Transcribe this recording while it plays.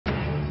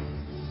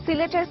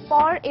সিলেটের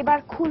পর এবার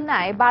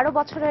খুলনায় 12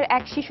 বছরের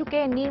এক শিশুকে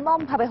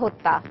নির্মমভাবে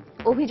হত্যা।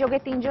 অভিযোগে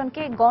 3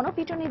 জনকে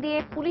গণপিটুনি দিয়ে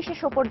পুলিশে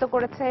সোপর্দ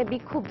করেছে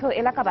বিক্ষুব্ধ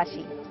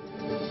এলাকাবাসী।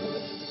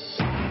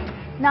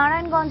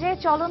 নারায়ণগঞ্জে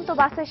চলন্ত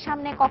বাসের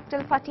সামনে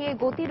ককটেল ফাটিয়ে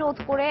গতিরোধ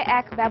করে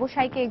এক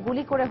ব্যবসায়ীকে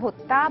গুলি করে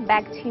হত্যা,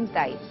 ব্যাগ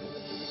ছিনতাই।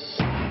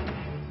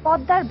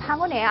 পদ্মার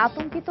ভাঙনে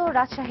আতঙ্কিত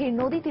রাজশাহীর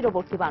নদী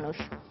তীরবর্তী মানুষ।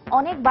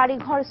 অনেক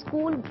বাড়িঘর,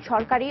 স্কুল,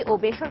 সরকারি ও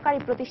বেসরকারি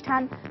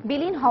প্রতিষ্ঠান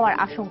বিলীন হওয়ার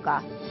আশঙ্কা।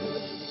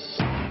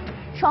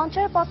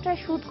 সঞ্চয়পত্রের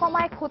সুদ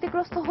কমায়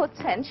ক্ষতিগ্রস্ত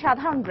হচ্ছেন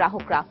সাধারণ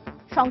গ্রাহকরা।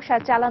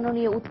 সংসার চালানো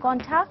নিয়ে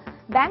উৎকণ্ঠা,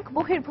 ব্যাংক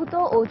বহির্ভূত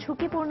ও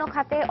ঝুঁকিপূর্ণ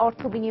খাতে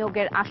অর্থ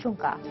বিনিয়োগের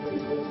আশঙ্কা।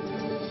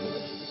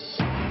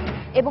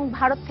 এবং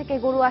ভারত থেকে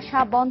গরু আসা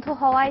বন্ধ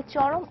হওয়ায়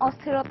চরম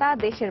অস্থিরতা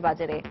দেশের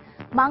বাজারে।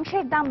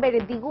 মাংসের দাম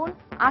বেড়ে দ্বিগুণ,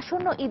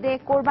 আসন্ন ঈদে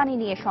কোরবানি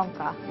নিয়ে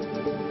শঙ্কা।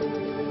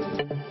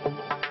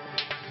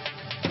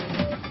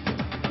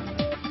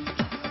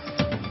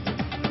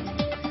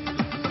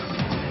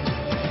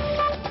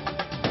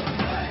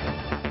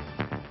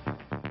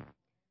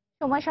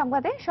 সময়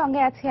সংবাদে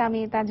সঙ্গে আছি আমি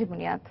তানজি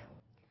বুনিয়াদ।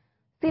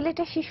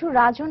 সিলেটে শিশু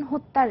রাজন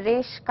হত্যার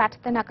রেশ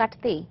কাটতে না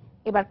কাটতেই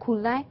এবার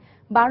খুলনায়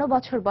 12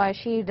 বছর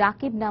বয়সী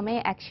রাকিব নামে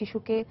এক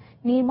শিশুকে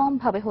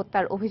নির্মমভাবে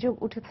হত্যার অভিযোগ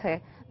উঠেছে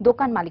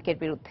দোকান মালিকের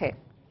বিরুদ্ধে।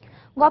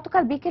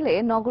 গতকাল বিকেলে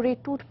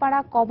নগরীর টুটপাড়া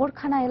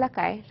কবরখানা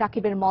এলাকায়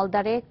রাকিবের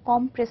মলদ্বারে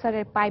কম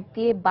প্রেসারের পাইপ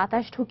দিয়ে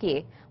বাতাস ঢুকিয়ে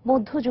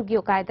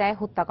মধ্যযুগীয় কায়দায়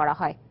হত্যা করা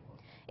হয়।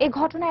 এ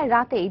ঘটনায়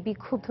রাতেই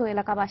বিক্ষুব্ধ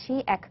এলাকাবাসী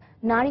এক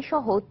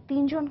নারীসহ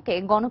 3 জনকে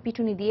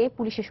গণপিটুনি দিয়ে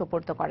পুলিশে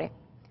সোপর্দ করে।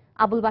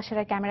 আবুল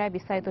বাশারের ক্যামেরায়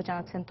বিস্তারিত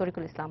জানাচ্ছেন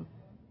তরিকুল ইসলাম।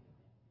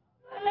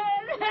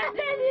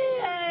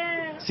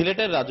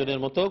 সিলেটের রাজনের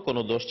মতো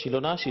কোনো দোষ ছিল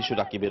না শিশু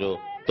রাকিবেরও,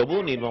 তবু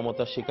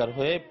নির্মমতার শিকার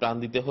হয়ে প্রাণ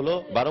দিতে হলো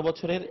 12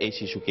 বছরের এই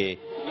শিশুকে।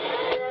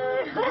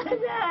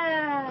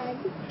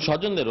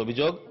 স্বজনদের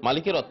অভিযোগ,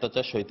 মালিকের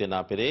অত্যাচার সইতে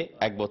না পেরে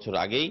 1 বছর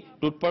আগেই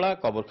টুটপাড়া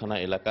কবরখানা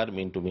এলাকার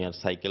মিন্টু মিয়ার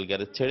সাইকেল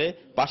গ্যারেজ ছেড়ে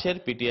পাশের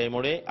পিটিআই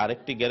মোড়ে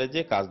আরেকটি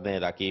গ্যারেজে কাজ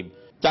নেয় রাকিব।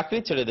 চাকরি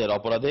ছেড়ে দেওয়ার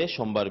অপরাধে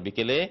সোমবার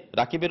বিকেলে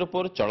রাকিবের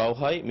ওপর চড়াও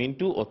হয়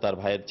মিন্টু ও তার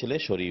ভাইয়ের ছেলে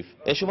শরীফ।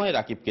 এ সময়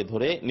রাকিবকে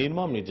ধরে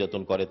নির্মম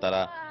নির্যাতন করে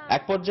তারা।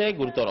 এক পর্যায়ে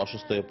গুরুতর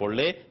অসুস্থ হয়ে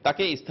পড়লে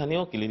তাকে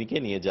স্থানীয় ক্লিনিকে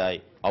নিয়ে যায়।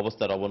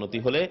 অবস্থার অবনতি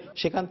হলে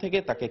সেখান থেকে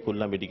তাকে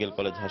খুলনা মেডিকেল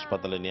কলেজ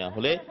হাসপাতালে নেওয়া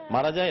হলে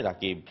মারা যায়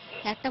রাকিব।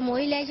 একটা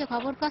মহিলা এসে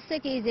খবর করছে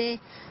কি যে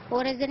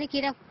ওরে যেন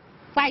কিরা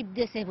পাইপ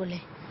দিয়েছে বলে।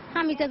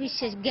 আমি তো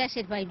বিশ্বাস,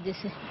 গ্যাসের পাইপ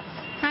দিয়েছে,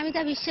 আমি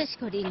তা বিশ্বাস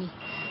করিনি।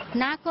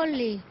 না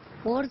করলে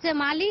ওর যে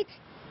মালিক,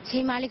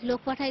 সেই মালিক লোক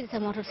পাঠাই দিচ্ছে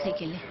মোটর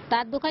সাইকেলে,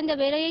 তার দোকান দিয়ে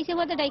বেরোয় এসে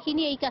বোধ ডাইকি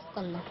নিয়ে এই কাজ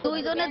করলো। 2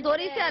 জনে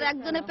ধরিছে আর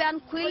একজনে প্যান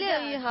খুইলে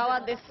হাওয়া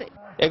দিচ্ছে।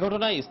 এ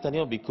ঘটনায়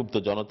স্থানীয় বিক্ষুব্ধ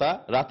জনতা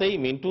রাতেই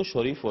মিন্টু,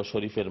 শরীফ ও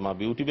শরীফের মা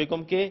বিউটি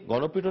বেগমকে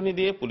গণপিটুনি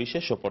দিয়ে পুলিশে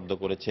সোপর্দ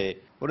করেছে।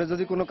 ওরে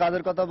যদি কোনো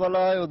কাজের কথা বলা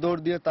হয় ও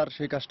দৌড় দিয়ে তার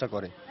সেই কাজটা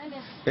করে,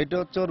 এটা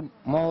হচ্ছে ওর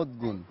মহৎ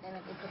গুণ।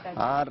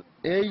 আর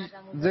এই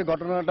যে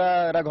ঘটনাটা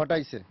এরা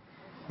ঘটাইছে,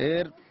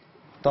 এর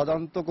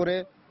তদন্ত করে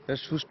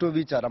সুষ্ঠু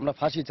বিচার, আমরা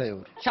ফাঁসি চাই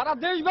ওর। সারা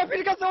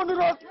দেশব্যাপীর কাছে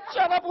অনুরোধ,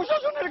 সারা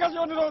প্রশাসনের কাছে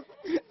অনুরোধ,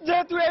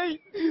 যেহেতু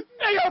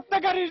এই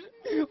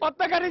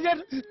হত্যাকারীদের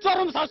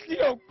চরম শাস্তি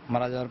হোক।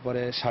 মারা যাওয়ার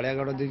পরে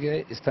 11:30 দিকে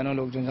স্থানীয়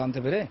লোকজন জানতে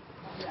পেরে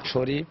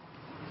শরীফ,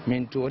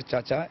 মিন্টু, ওর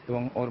চাচা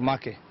এবং ওর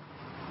মাকে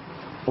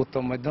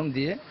উত্তম মধ্যম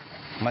দিয়ে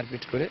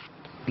মারপিট করে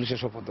পুলিশে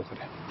সোপর্দ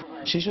করে।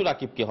 শিশু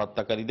রাকিবকে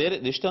হত্যাকারীদের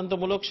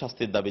দৃষ্টান্তমূলক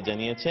শাস্তির দাবি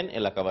জানিয়েছেন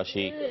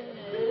এলাকাবাসী।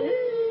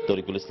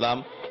 তরিকুল ইসলাম,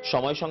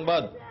 সময়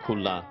সংবাদ,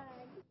 খুলনা।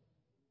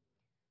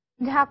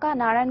 ঢাকা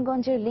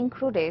নারায়ণগঞ্জের লিংক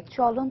রোডে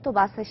চলন্ত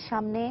বাসের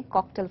সামনে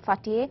ককটেল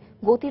ফাটিয়ে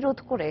গতিরোধ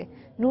করে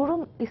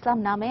নুরুল ইসলাম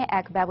নামে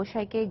এক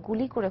ব্যবসায়ীকে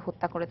গুলি করে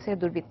হত্যা করেছে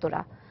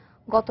দুর্বৃত্তরা।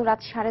 গত রাত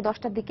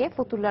 10:30টার দিকে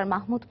ফতুল্লার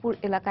মাহমুদপুর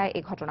এলাকায়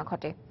এ ঘটনা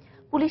ঘটে।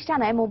 পুলিশ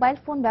জানায়, মোবাইল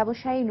ফোন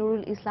ব্যবসায়ী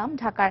নুরুল ইসলাম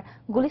ঢাকার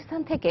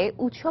গুলিস্তান থেকে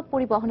উৎসব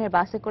পরিবহনের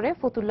বাসে করে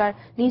ফতুল্লার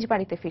নিজ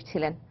বাড়িতে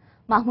ফিরছিলেন।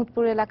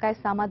 মাহমুদপুর এলাকায়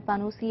সামাদ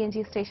বানু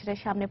সিএনজি স্টেশনের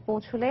সামনে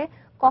পৌঁছলে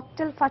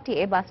ককটেল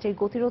ফাটিয়ে বাসটির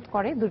গতিরোধ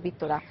করে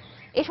দুর্বৃত্তরা।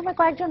 এ সময়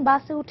কয়েকজন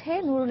বাসে উঠে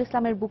নুরুল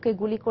ইসলামের বুকে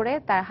গুলি করে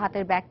তার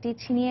হাতের ব্যাগটি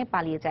ছিনিয়ে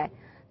পালিয়ে যায়।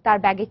 তার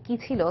ব্যাগে কি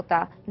ছিল তা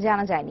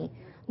জানা যায়নি।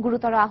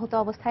 গুরুতর আহত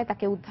অবস্থায়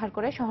তাকে উদ্ধার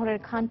করে শহরের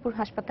খানপুর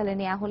হাসপাতালে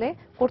নেওয়া হলে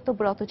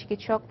কর্তব্যরত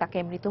চিকিৎসক তাকে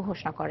মৃত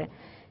ঘোষণা করেন।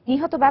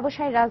 নিহত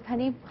ব্যবসায়ী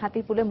রাজধানী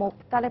হাতিপুলে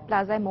মোপতালে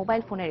প্লাজায়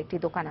মোবাইল ফোনের একটি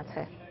দোকান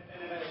আছে।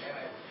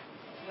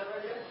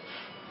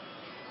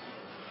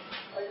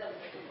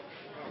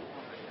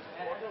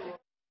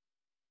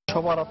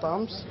 সবার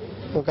আর্মস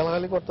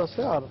গালাগালি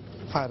করতেছে আর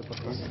ফায়ার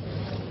করতেছে,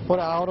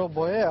 পরে আরো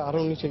ভয়ে আরো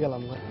নিচে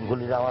গেলাম।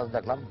 গুলির আওয়াজ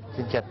দেখলাম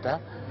 3-4টা।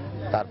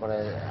 তারপরে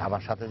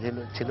আমার সাথে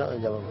ছিল ওই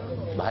যে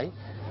ভাই,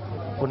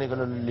 উনি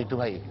গেল লিটু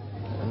ভাই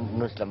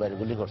ইসলামের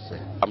গুলি করছে।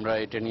 আমরা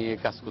এটা নিয়ে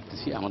কাজ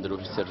করতেছি, আমাদের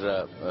অফিসাররা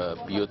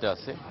পিওতে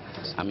আছে।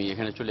 আমি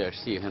এখানে চলে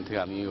আসছি, এখান থেকে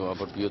আমিও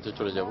আবার পিওতে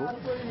চলে যাব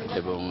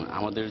এবং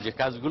আমাদের যে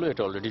কাজগুলো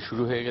এটা অলরেডি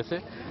শুরু হয়ে গেছে।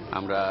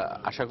 আমরা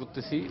আশা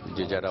করতেছি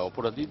যে যারা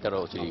অপরাধী তারা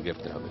অচিরেই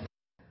গ্রেপ্তার হবে।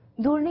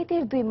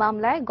 দুর্নীতির 2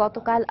 মামলায়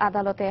গতকাল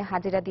আদালতে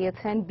হাজিরা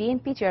দিয়েছেন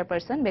বিএনপি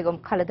চেয়ারপারসন বেগম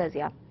খালেদা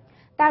জিয়া।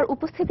 তার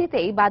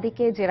উপস্থিতিতেই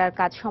বাদীকে জেরার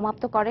কাজ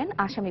সমাপ্ত করেন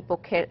আসামি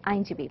পক্ষের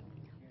আইনজীবী।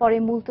 পরে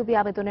মুলতবি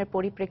আবেদনের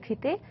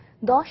পরিপ্রেক্ষিতে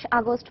 10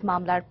 আগস্ট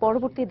মামলার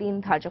পরবর্তী দিন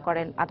ধার্য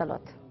করেন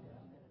আদালত।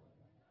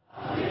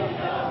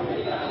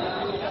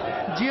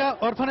 জিয়া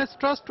অরফানেজ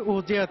ট্রাস্ট ও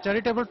জিয়া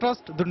চ্যারিটেবল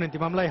ট্রাস্ট দুর্নীতি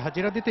মামলায়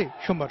হাজিরা দিতে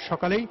সোমবার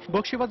সকালেই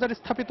বকশীবাজার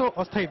স্থাপিত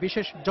অস্থায়ী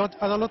বিশেষ জজ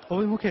আদালত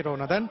অভিমুখে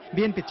রওনা দেন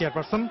বিএনপি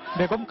চেয়ারপারসন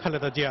বেগম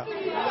খালেদা জিয়া।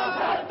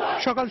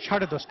 সকাল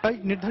 10:30টায়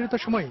নির্ধারিত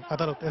সময়ে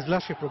আদালত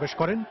এজলাসে প্রবেশ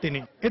করেন তিনি।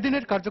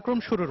 এদিনের কার্যক্রম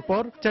শুরুর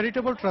পর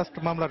চ্যারিটেবল ট্রাস্ট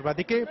মামলার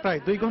বাদীকে প্রায়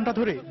 2 ঘণ্টা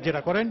ধরে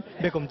জেরা করেন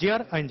বেগম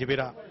জিয়ার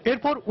আইনজীবীরা।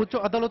 এরপর উচ্চ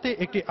আদালতে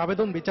একটি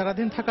আবেদন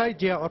বিচারাধীন থাকায়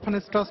জিয়া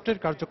অরফানেজ ট্রাস্টের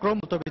কার্যক্রম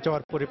মুলতবি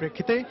চাওয়ার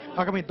পরিপ্রেক্ষিতে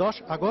আগামী 10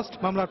 আগস্ট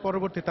মামলার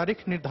পরবর্তী তারিখ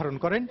নির্ধারণ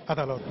করেন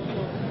আদালত।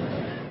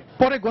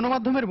 পরে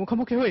গণমাধ্যমের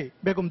মুখোমুখি হয়ে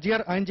বেগম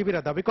জিয়ার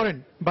আইনজীবীরা দাবি করেন,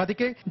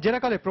 বাদীকে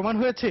জেরাকালে প্রমাণ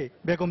হয়েছে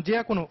বেগম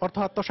জিয়া কোনো অর্থ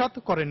আত্মসাৎ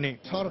করেননি।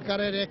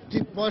 সরকারের একটি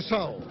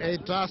পয়সাও এই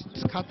ট্রাস্ট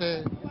খাতে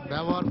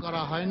ব্যবহার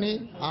করা হয়নি।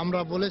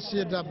 আমরা বলেছি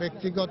এটা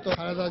ব্যক্তিগত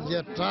খালেদা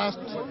জিয়া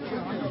ট্রাস্ট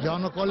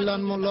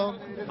জনকল্যাণমূলক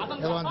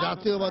এবং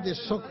জাতীয়বাদী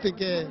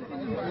শক্তিকে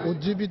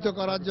উজ্জীবিত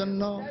করার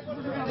জন্য,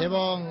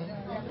 এবং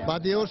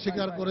বাদীও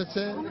স্বীকার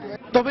করেছে।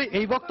 তবে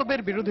এই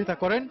বক্তব্যের বিরোধিতা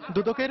করেন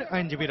দুদকের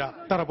আইনজীবীরা।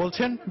 তারা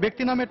বলছেন,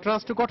 ব্যক্তি নামে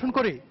ট্রাস্ট গঠন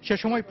করে সে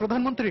সময়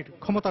প্রধানমন্ত্রীর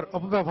ক্ষমতার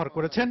অপব্যবহার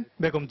করেছেন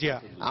বেগম জিয়া।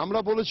 আমরা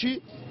বলেছি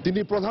তিনি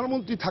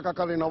প্রধানমন্ত্রী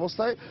থাকাকালীন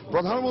অবস্থায়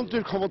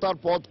প্রধানমন্ত্রীর ক্ষমতার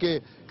পদকে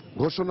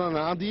ঘোষণা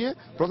না দিয়ে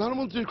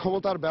প্রধানমন্ত্রীর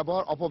ক্ষমতার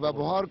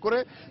অপব্যবহার করে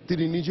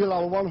তিনি নিজে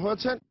লাভবান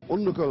হয়েছেন,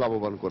 অন্যকেও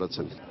লাভবান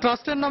করেছেন।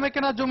 ট্রাস্টের নামে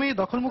কেনা জমি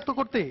দখলমুক্ত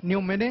করতে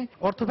নিয়ম মেনে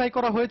অর্থ ব্যয়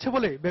করা হয়েছে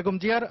বলে বেগম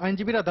জিয়ার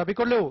আইনজীবীরা দাবি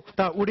করলেও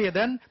তা উড়িয়ে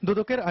দেন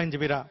দুদকের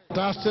আইনজীবীরা।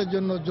 ট্রাস্টের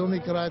জন্য জমি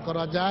ক্রয়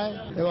করা যায়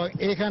এবং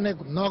এখানে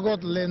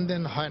নগদ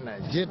লেনদেন হয় না।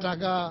 যে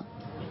টাকা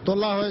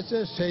তোলা হয়েছে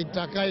সেই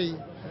টাকাই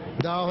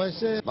দেওয়া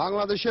হয়েছে।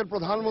 বাংলাদেশের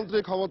প্রধানমন্ত্রী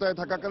ক্ষমতায়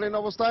থাকাকালীন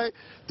অবস্থায়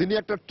তিনি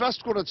একটা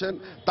ট্রাস্ট করেছেন,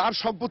 তার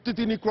সম্পত্তি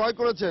তিনি ক্রয়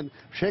করেছেন।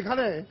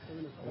 সেখানে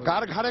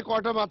কার ঘাড়ে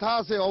কয়টা মাথা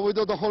আছে অবৈধ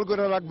দখল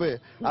করে রাখবে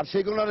আর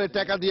সেগুলোর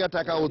টাকা দিয়ে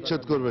টাকা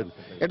উচ্ছেদ করবেন,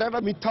 এটা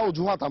একটা মিথ্যা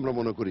অজুহাত আমরা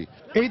মনে করি।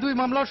 এই 2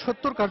 মামলার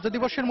 70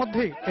 কার্যদিবসের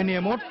মধ্যে এ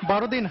নিয়ে মোট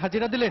 12 দিন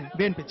হাজিরা দিলেন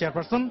বিএনপি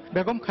চেয়ারপারসন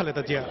বেগম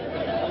খালেদা জিয়া।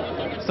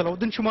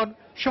 সালাউদ্দিন সুমন,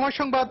 সময়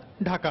সংবাদ,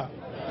 ঢাকা।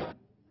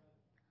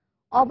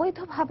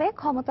 অবৈধভাবে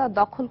ক্ষমতা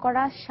দখল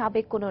করা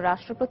সাবেক কোনো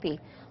রাষ্ট্রপতি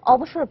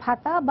অবসর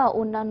ভাতা বা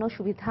অন্যান্য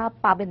সুবিধা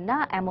পাবেন না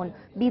এমন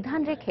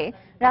বিধান রেখে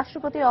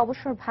রাষ্ট্রপতির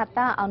অবসর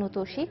ভাতা,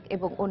 আনুতোষিক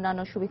এবং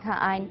অন্যান্য সুবিধা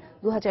আইন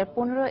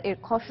 2015 এর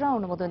খসড়া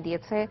অনুমোদন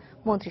দিয়েছে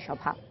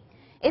মন্ত্রিসভা।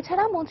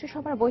 এছাড়া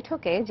মন্ত্রিসভার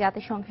বৈঠকে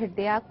জাতিসংঘের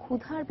দেয়া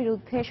ক্ষুধার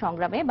বিরুদ্ধে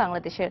সংগ্রামে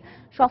বাংলাদেশের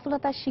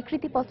সফলতার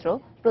স্বীকৃতিপত্র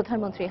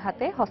প্রধানমন্ত্রীর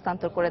হাতে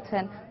হস্তান্তর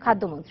করেছেন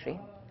খাদ্যমন্ত্রী।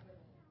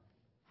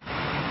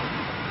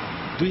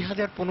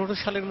 2015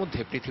 সালের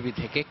মধ্যে পৃথিবী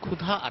থেকে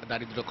ক্ষুধা আর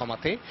দারিদ্র্য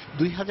কমাতে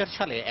 2000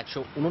 সালে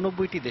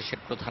 189টি দেশের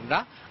প্রধানরা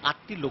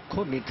 8টি লক্ষ্য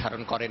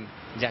নির্ধারণ করেন,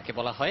 যাকে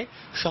বলা হয়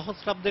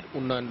সহস্রাব্দের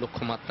উন্নয়ন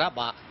লক্ষ্যমাত্রা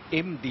বা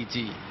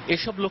এমডিজি।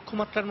 এসব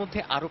লক্ষ্যমাত্রার মধ্যে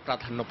আরও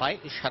প্রাধান্য পায়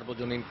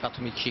সার্বজনীন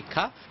প্রাথমিক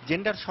শিক্ষা,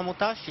 জেন্ডার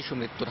সমতা, শিশু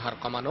মৃত্যুর হার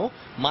কমানো,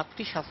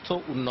 মাতৃস্বাস্থ্য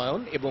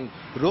উন্নয়ন এবং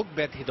রোগ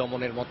ব্যাধি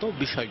দমনের মতো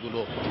বিষয়গুলো।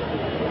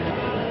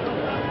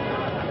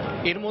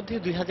 এর মধ্যে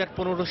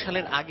 2015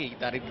 সালের আগেই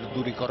দারিদ্র্য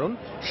দূরীকরণ,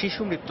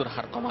 শিশু মৃত্যুর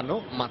হার কমানো,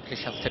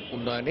 মাতৃস্বাস্থ্যের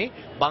উন্নয়নে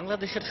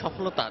বাংলাদেশের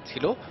সফলতা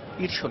ছিল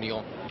ঈর্ষণীয়।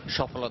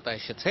 সফলতা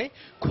এসেছে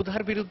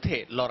ক্ষুধার বিরুদ্ধে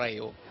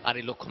লড়াইয়েও। আর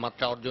এই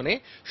লক্ষ্যমাত্রা অর্জনে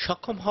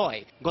সক্ষম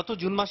হওয়ায় গত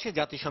জুন মাসে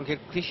জাতিসংঘের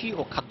কৃষি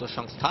ও খাদ্য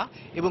সংস্থা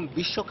এবং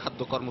বিশ্ব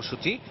খাদ্য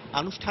কর্মসূচি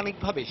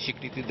আনুষ্ঠানিকভাবে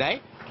স্বীকৃতি দেয়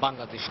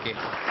বাংলাদেশকে।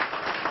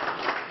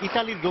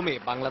 ইতালির রোমে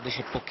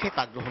বাংলাদেশের পক্ষে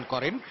তা গ্রহণ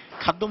করেন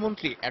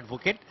খাদ্যমন্ত্রী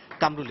অ্যাডভোকেট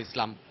কামরুল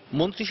ইসলাম।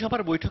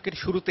 মন্ত্রিসভার বৈঠকের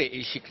শুরুতে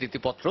এই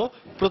স্বীকৃতিপত্র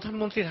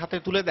প্রধানমন্ত্রীর হাতে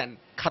তুলে দেন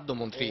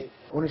খাদ্যমন্ত্রী।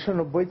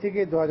 1990 থেকে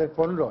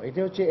 2015 এটা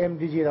হচ্ছে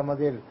এমডিজির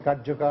আমাদের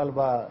কার্যকাল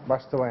বা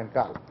বাস্তবায়ন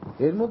কাল।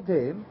 এর মধ্যে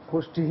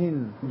পুষ্টিহীন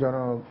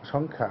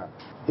জনসংখ্যা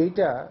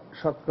এইটা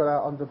শতকরা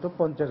অন্তত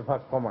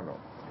 50% কমানো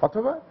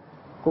অথবা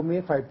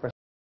কমিয়ে 5%।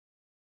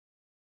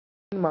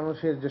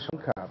 মানুষের যে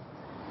সংখ্যা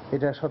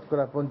এটা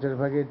শতকরা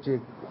 50%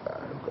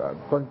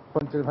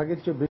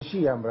 চেয়ে বেশি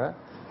আমরা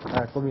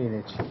কমিয়ে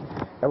এনেছি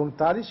এবং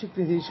তারই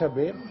স্বীকৃতি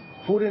হিসাবে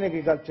food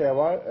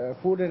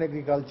and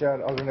agriculture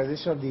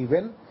organisation of the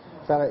event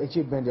তারা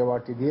অ্যাচিভমেন্ট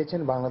অ্যাওয়ার্ডটি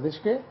দিয়েছেন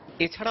বাংলাদেশকে।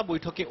 এছাড়া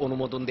বৈঠকে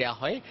অনুমোদন দেয়া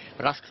হয়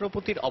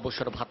রাষ্ট্রপতির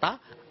অবসর ভাতা,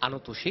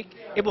 আনুতোষিক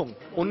এবং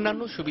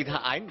অন্যান্য সুবিধা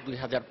আইন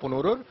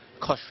 2015-র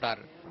খসড়ার।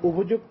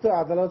 উপযুক্ত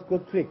আদালত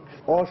কর্তৃক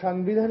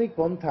অসাংবিধানিক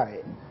পন্থায়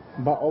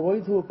বা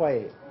অবৈধ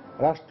উপায়ে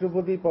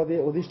রাষ্ট্রপতি পদে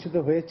অধিষ্ঠিত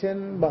হয়েছেন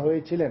বা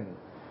হয়েছিলেন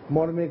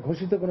মর্মে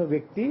ঘোষিত কোনো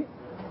ব্যক্তি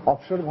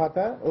অবসর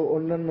ভাতা ও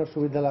অন্যান্য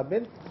সুবিধা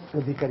লাভের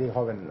অধিকারী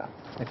হবেন না,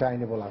 এটা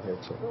আইনে বলা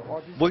হয়েছে।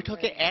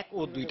 বৈঠকে 1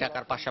 ও 2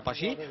 টাকার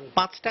পাশাপাশি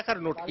 5 টাকার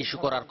নোট ইস্যু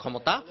করার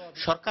ক্ষমতা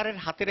সরকারের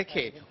হাতে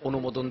রেখে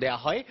অনুমোদন দেয়া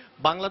হয়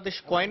বাংলাদেশ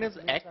কয়েনেজ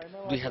অ্যাক্ট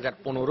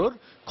 2015-র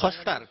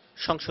খসড়ার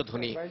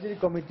সংশোধনী।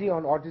 কমিটি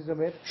অন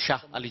অটিজমের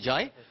শাহ আলী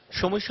জয়,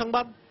 সময়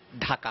সংবাদ,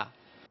 ঢাকা।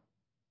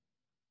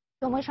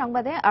 সময়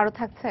সংবাদে আরো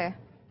থাকছে,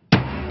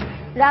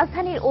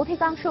 রাজধানীর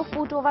অধিকাংশ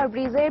ফুটওভার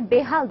ব্রিজের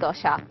বেহাল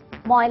দশা,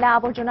 ময়লা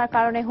আবর্জনার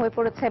কারণে হয়ে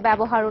পড়েছে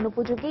ব্যবহার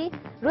অনুপযোগী,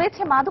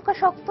 রয়েছে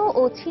মাদকাসক্ত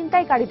ও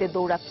ছিনতাইকারীদের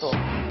দৌরাত্ম্য।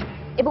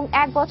 এবং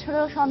 1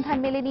 বছরেও সন্ধান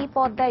মেলেনি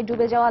পদ্মায়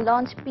ডুবে যাওয়া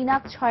লঞ্চ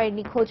পিনাক 6-এর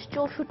নিখোঁজ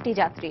 64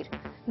 যাত্রীর।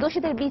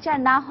 দোষীদের বিচার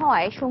না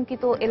হওয়ায়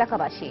শঙ্কিত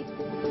এলাকাবাসী।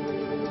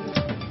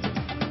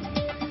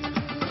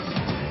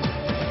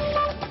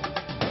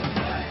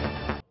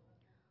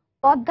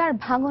 পদ্মার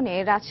ভাঙনে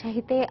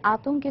রাজশাহীতে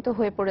আতঙ্কিত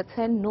হয়ে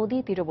পড়েছেন নদী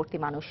তীরবর্তী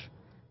মানুষ।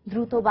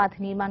 দ্রুত বাঁধ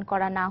নির্মাণ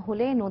করা না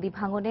হলে নদী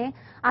ভাঙনে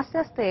আস্তে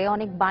আস্তে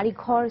অনেক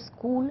বাড়িঘর,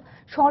 স্কুল,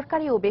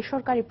 সরকারি ও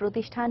বেসরকারি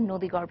প্রতিষ্ঠান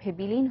নদীগর্ভে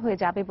বিলীন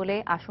হয়ে যাবে বলে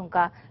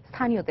আশঙ্কা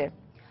স্থানীয়দের।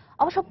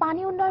 অবশ্য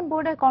পানি উন্নয়ন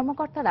বোর্ডের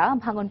কর্মকর্তারা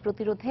ভাঙন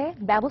প্রতিরোধে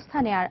ব্যবস্থা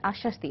নেওয়ার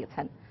আশ্বাস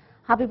দিয়েছেন।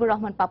 হাবিবুর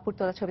রহমান পাপ্পুর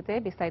তোলা ছবিতে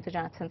বিস্তারিত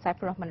জানাচ্ছেন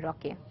সাইফুর রহমান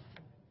রকি।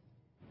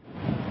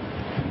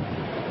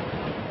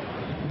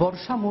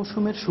 বর্ষা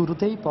মৌসুমের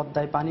শুরুতেই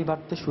পদ্মায় পানি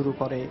বাড়তে শুরু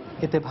করে।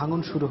 এতে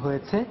ভাঙন শুরু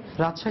হয়েছে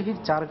রাজশাহীর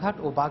চারঘাট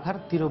ও বাঘার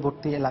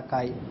তীরবর্তী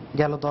এলাকায়।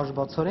 গেল 10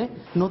 বছরে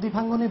নদী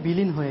ভাঙনে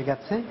বিলীন হয়ে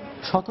গেছে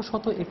শত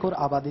শত একর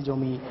আবাদি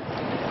জমি।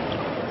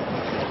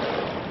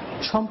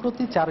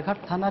 সম্প্রতি চারঘাট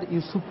থানার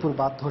ইউসুফপুর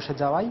বাঁধ ধসে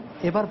যাওয়ায়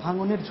এবার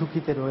ভাঙনের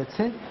ঝুঁকিতে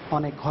রয়েছে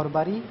অনেক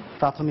ঘরবাড়ি,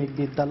 প্রাথমিক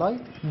বিদ্যালয়,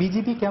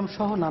 বিজিবি ক্যাম্প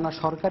সহ নানা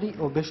সরকারি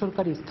ও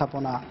বেসরকারি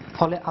স্থাপনা।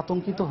 ফলে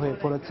আতঙ্কিত হয়ে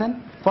পড়েছেন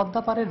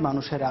পদ্মাপাড়ের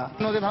মানুষেরা।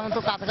 নদী ভাঙন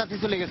তো কাছাকাছি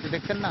চলে গেছে,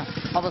 দেখছেন না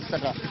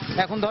অবস্থাটা।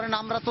 এখন ধরেন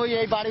আমরা তো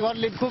এই বাড়িঘর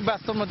লিয়ে খুব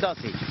ব্যস্তর মধ্যে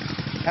আছি।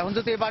 এখন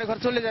যদি এই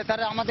বাড়িঘর চলে যায়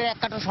তাহলে আমাদের এক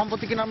কাঠা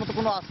সম্পত্তি কেনার মতো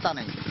কোনো আস্থা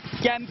নেই।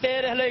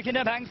 ক্যাম্পের হলো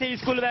এখানে ভাঙছে,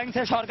 স্কুল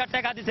ভাঙছে, সরকার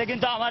টাকা দিচ্ছে,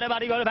 কিন্তু আমার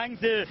বাড়িঘর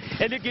ভাঙছে।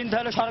 এদিকে কিন্তু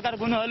হলো সরকার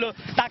কোনো হলো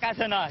টাকা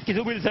আছে না,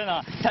 কিছু বলছে না,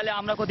 তাহলে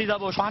আমরা কোথায়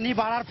যাবো? পানি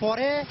বাড়ার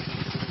পরে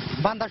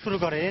বান্ধা শুরু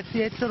করে,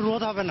 এর তো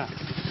রোধ হবে না,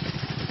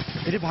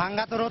 এটি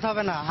ভাঙ্গা তো রোধ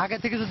হবে না। আগে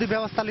থেকে যদি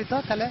ব্যবস্থা নিত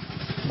তাহলে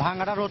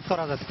ভাঙ্গাটা রোধ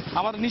করা যাচ্ছে।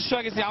 আমাদের নিশ্চয়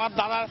হয়ে গেছে, আমার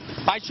দাদার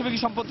 2200 বিঘি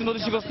সম্পত্তি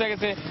নদীগ্রস্ত হয়ে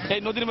গেছে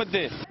এই নদীর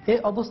মধ্যে। এ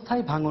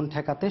অবস্থায় ভাঙন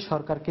ঠেকাতে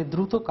সরকারকে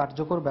দ্রুত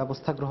কার্যকর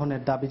ব্যবস্থা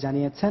গ্রহণের দাবি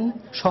জানিয়েছেন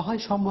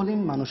সহায়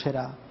সম্বলহীন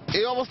মানুষেরা।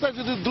 এই অবস্থায়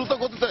যদি দ্রুত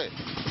গতিতে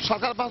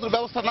সরকার পাহাড়ের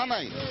ব্যবস্থা না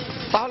নেয়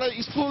তাহলে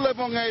স্কুল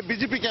এবং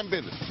বিজেপি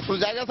ক্যাম্পের কোনো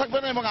জায়গা থাকবে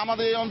না এবং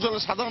আমাদের এই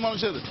অঞ্চলের সাধারণ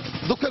মানুষের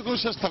দুঃখের কোনো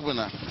শেষ থাকবে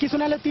না। কিছু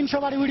নাহলে 300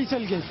 বাড়ি উড়ি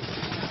চলে গেছে।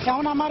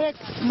 এখন আমার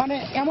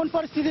এমন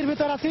পরিস্থিতির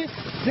ভিতর আছি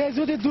যে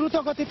যদি দ্রুত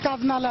গতির কাজ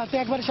না লাগে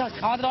একবারে শেষ।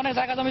 আমাদের অনেক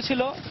জায়গা জমি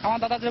ছিল, আমার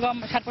দাদা যেরকম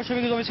 60-65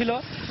 বিঘি জমি ছিল,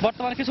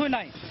 বর্তমানে কিছুই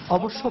নাই।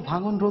 অবশ্য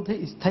ভাঙন রোধে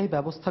স্থায়ী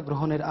ব্যবস্থা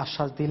গ্রহণের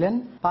আশ্বাস দিলেন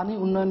পানি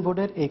উন্নয়ন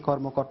বোর্ডের এই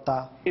কর্মকর্তা।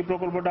 এই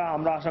প্রকল্পটা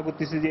আমরা আশা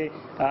করতেছি যে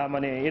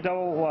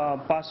এটাও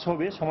পাস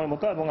হবে সময়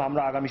মতো এবং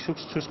আমরা আগামী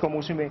শুষ্ক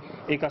মৌসুমে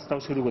এই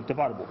কাজটাও শুরু করতে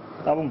পারবো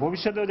এবং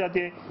ভবিষ্যতেও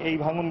যাতে এই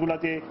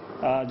ভাঙনগুলোতে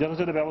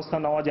যথাযথ ব্যবস্থা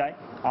নেওয়া যায়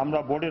আমরা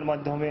বোর্ডের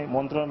মাধ্যমে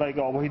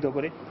মন্ত্রণালয়কে অবহিত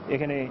করে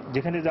এখানে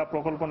যেখানে যা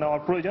প্রকল্প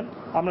নেওয়ার প্রয়োজন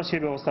আমরা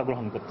সেই ব্যবস্থা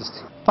গ্রহণ করতেছি।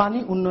 পানি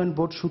উন্নয়ন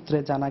বোর্ড সূত্রে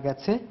জানা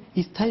গেছে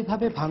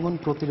স্থায়ীভাবে ভাঙন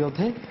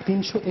প্রতিরোধে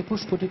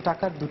 321 কোটি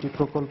টাকার 2টি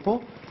প্রকল্প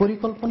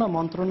পরিকল্পনা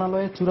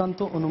মন্ত্রণালয়ে চূড়ান্ত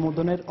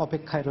অনুমোদনের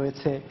অপেক্ষায়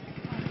রয়েছে।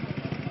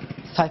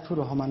 সাইফুর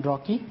রহমান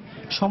রকি,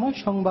 সময়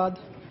সংবাদ,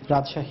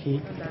 রাজশাহী।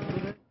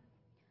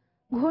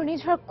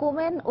 ঘূর্ণিঝড়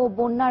কোমেন ও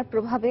বন্যার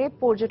প্রভাবে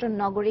পর্যটন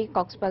নগরী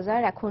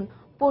কক্সবাজার এখন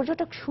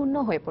পর্যটক শূন্য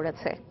হয়ে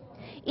পড়েছে।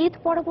 ঈদ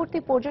পরবর্তী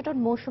পর্যটন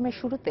মৌসুমের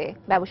শুরুতে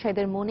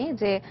ব্যবসায়ীদের মনে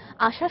যে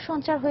আশার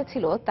সঞ্চার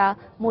হয়েছিল তা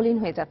মলিন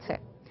হয়ে যাচ্ছে।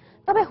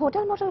 তবে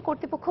হোটেল মোটেল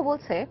কর্তৃপক্ষ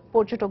বলছে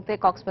পর্যটকদের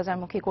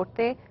কক্সবাজারমুখী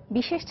করতে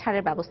বিশেষ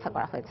ছাড়ের ব্যবস্থা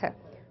করা হয়েছে।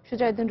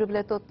 সুজয়উদ্দিন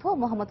রুবেলের তথ্য,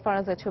 মোহাম্মদ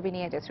ফরাজের ছবি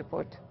নিয়ে ডেস্ক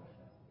রিপোর্ট।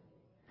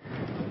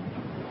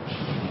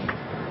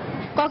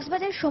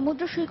 কক্সবাজার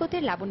সমুদ্র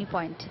সৈকতের লাবণী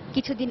পয়েন্ট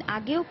কিছুদিন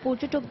আগেও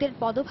পর্যটকদের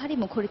পদভারে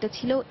মুখরিত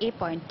ছিল এ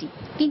পয়েন্টটি,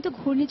 কিন্তু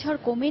ঘূর্ণিঝড়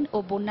কোমেন ও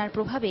বন্যার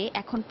প্রভাবে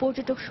এখন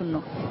পর্যটক শূন্য।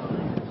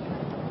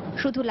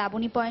 শুধু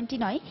লাবণী পয়েন্টই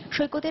নয়,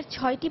 সৈকতের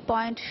 6টি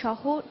পয়েন্ট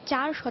সহ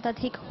 4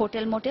 শতাধিক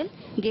hotel motel,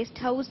 guest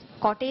house,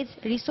 cottage,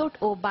 resort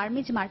ও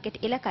বার্মিজ মার্কেট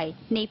এলাকায়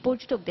নেই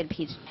পর্যটকদের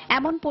ভিড়।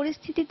 এমন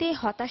পরিস্থিতিতে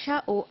হতাশা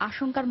ও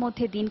আশঙ্কার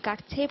মধ্যে দিন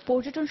কাটছে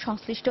পর্যটন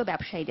সংশ্লিষ্ট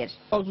ব্যবসায়ীদের।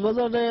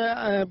 কক্সবাজারে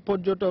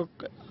পর্যটক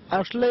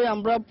আসলে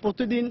আমরা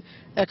প্রতিদিন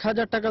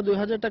 1000 টাকা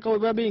 2000 টাকা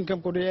ওইভাবে ইনকাম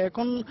করি,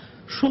 এখন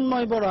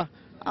শূন্যই ভরা,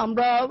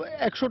 আমরা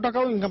 100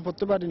 টাকাও ইনকাম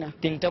করতে পারি না।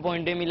 3টা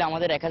পয়েন্টে মিলে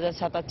আমাদের 1000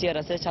 7 চেয়ার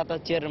আছে, 7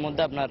 চেয়ারের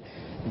মধ্যে আপনার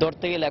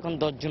ধরতে গেলে এখন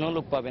 10 জনও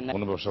লোক পাবেন না।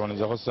 কোনো ব্যবসা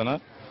বাণিজ্য হচ্ছে না,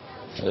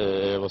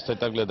 এই অবস্থায়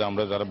থাকলে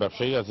আমরা যারা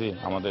ব্যবসায়ী আছি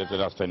আমাদেরকে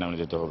রাস্তায় নামে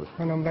যেতে হবে।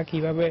 আমরা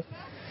কিভাবে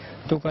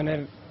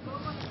দোকানের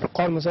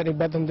কর্মচারী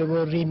বেতন দেবো,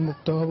 ঋণ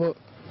মুক্ত হব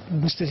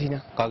বুঝতেছি না।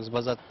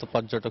 কক্সবাজার তো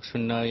পর্যটক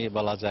শূন্যই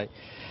বলা যায়,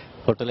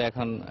 হোটেলে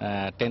এখন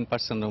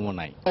 10% রুমও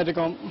নাই।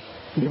 এরকম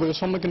বিপদের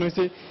সম্মুখীন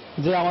হয়েছি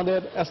যে আমাদের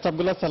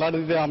স্টাফগুলোর স্যালারি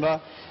দিতে আমরা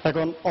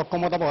এখন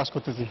অক্ষমতা প্রকাশ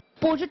করতেছি।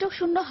 পর্যটক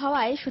শূন্য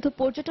হওয়ায় শুধু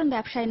পর্যটন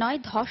ব্যবসায় নয়,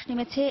 ধস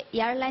নেমেছে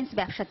এয়ারলাইন্স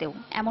ব্যবসাতেও,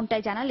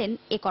 এমনটাই জানালেন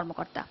এ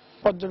কর্মকর্তা।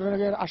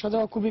 পর্যটকের আসা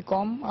যাওয়া খুবই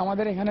কম,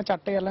 আমাদের এখানে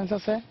 4টা এয়ারলাইন্স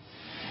আছে,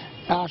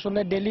 আসলে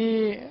ডেইলি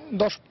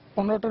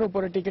 10-15টার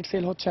উপরে টিকিট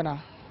সেল হচ্ছে না,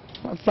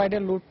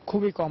 ফ্লাইটের লুট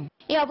খুবই কম।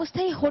 এই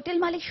অবস্থায় হোটেল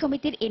মালিক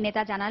সমিতির এই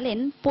নেতা জানালেন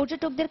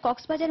পর্যটকদের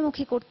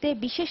কক্সবাজারমুখী করতে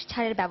বিশেষ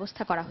ছাড়ের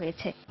ব্যবস্থা করা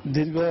হয়েছে।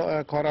 দীর্ঘ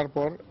খরার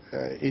পর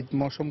ঈদ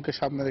মৌসুমকে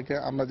সামনে রেখে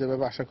আমরা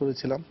যেভাবে আশা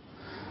করেছিলাম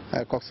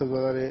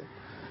কক্সবাজারে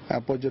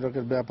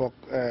পর্যটকের ব্যাপক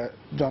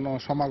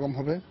জনসমাগম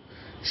হবে,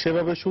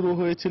 সেভাবে শুরু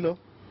হয়েছিল,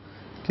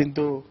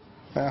 কিন্তু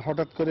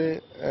হঠাৎ করে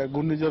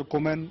ঘূর্ণিঝড়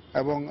কোমেন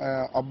এবং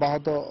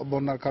অব্যাহত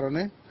বন্যার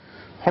কারণে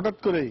হঠাৎ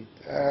করেই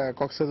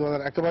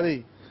কক্সবাজার একেবারেই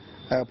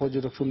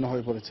পর্যটক শূন্য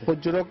হয়ে পড়েছে।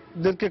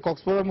 পর্যটকদেরকে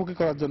কক্সবাজারমুখী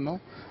করার জন্য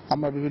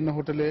আমরা বিভিন্ন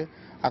হোটেলে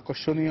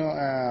আকর্ষণীয়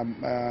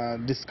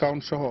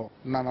ডিসকাউন্ট সহ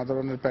নানা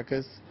ধরনের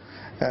প্যাকেজ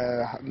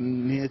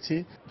নিয়েছি।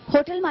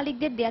 হোটেল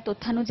মালিকদের দেয়া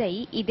তথ্যানুযায়ী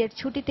ঈদের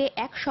ছুটিতে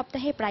এক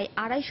সপ্তাহে প্রায়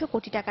 250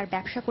 কোটি টাকার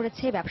ব্যবসা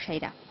করেছে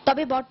ব্যবসায়ীরা।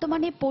 তবে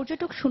বর্তমানে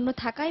পর্যটক শূন্য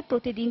থাকায়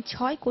প্রতিদিন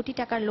 6 কোটি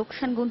টাকার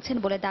লোকসান গুনছেন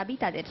বলে দাবি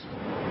তাদের।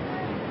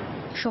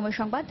 সময়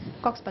সংবাদ,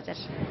 কক্সবাজার।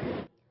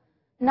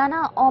 নানা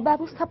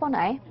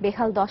অব্যবস্থাপনায়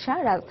বেহাল দশা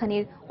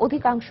রাজধানীর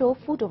অধিকাংশ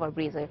ফুট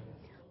ওভারব্রিজের।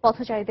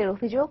 পথচারীদের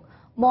অভিযোগ,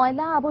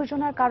 ময়লা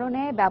আবর্জনার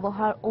কারণে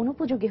ব্যবহার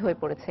অনুপযোগী হয়ে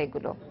পড়েছে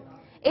এগুলো।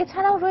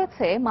 এছাড়াও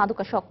রয়েছে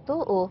মাদকাসক্ত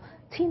ও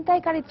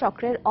ছিনতাইকারী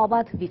চক্রের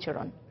অবাধ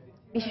বিচরণ।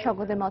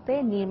 বিশেষজ্ঞদের মতে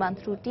নির্মাণ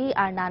ত্রুটি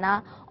আর নানা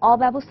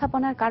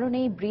অব্যবস্থাপনার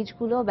কারণেই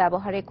ব্রিজগুলো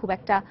ব্যবহারে খুব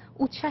একটা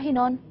উৎসাহী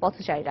নন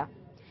পথচারীরা।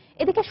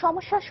 এদিকে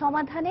সমস্যার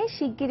সমাধানে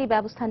শিগগিরই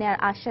ব্যবস্থা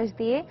নেওয়ার আশ্বাস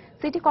দিয়ে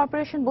সিটি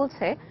কর্পোরেশন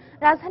বলছে,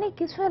 রাজধানীর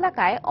কিছু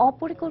এলাকায়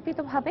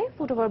অপরিকল্পিতভাবে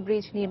ফুটওভার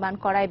ব্রিজ নির্মাণ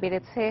করায়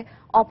বেড়েছে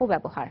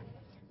অপব্যবহার।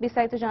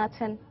 বিস্তারিত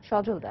জানাচ্ছেন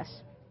সজল দাস।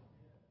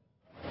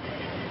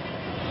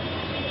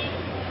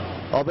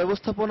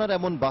 অব্যবস্থাপনার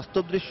এমন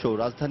বাস্তব দৃশ্য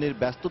রাজধানীর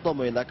ব্যস্ততম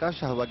এলাকা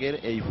শাহবাগের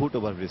এই ফুট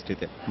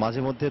ওভারব্রিজটিতে।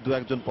 মাঝে মধ্যে দু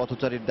একজন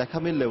পথচারীর দেখা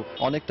মিললেও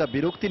অনেকটা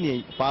বিরক্তি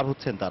নিয়েই পার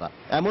হচ্ছেন তারা।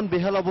 এমন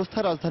বেহাল অবস্থা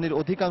রাজধানীর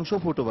অধিকাংশ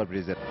ফুট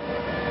ওভারব্রিজের।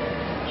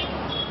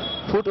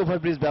 ফুট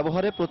ওভারব্রিজ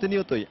ব্যবহারে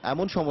প্রতিনিয়তই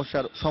এমন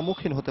সমস্যার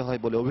সম্মুখীন হতে হয়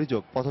বলে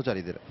অভিযোগ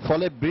পথচারীদের।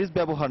 ফলে ব্রিজ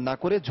ব্যবহার না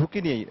করে ঝুঁকি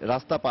নিয়েই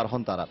রাস্তা পার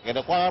হন তারা।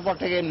 এটা করার পর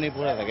থেকে এমনি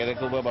পড়ে থাকে, এটা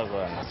কেউ ব্যবহার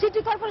করে না।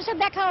 সিটি কর্পোরেশন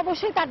দেখা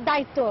অবশ্যই তার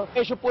দায়িত্ব।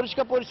 এইসব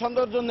পরিষ্কার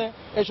পরিচ্ছন্নতার জন্য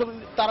এইসব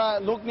তারা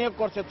লোক নিয়োগ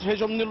করছে, সেই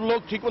সব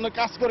লোক ঠিক মতো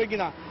কাজ করে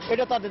কিনা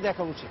এটা তাদের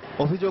দেখা উচিত।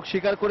 অভিযোগ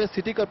স্বীকার করে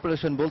সিটি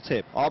কর্পোরেশন বলছে,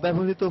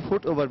 অব্যবহৃত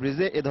ফুট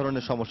ওভারব্রিজে এ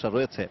ধরনের সমস্যা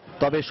রয়েছে।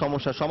 তবে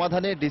সমস্যা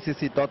সমাধানে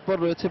ডিসিসি তৎপর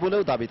রয়েছে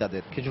বলেও দাবি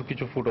তাদের। কিছু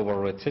কিছু ফুট ওভার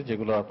রয়েছে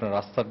যেগুলো আপনার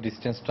রাস্তার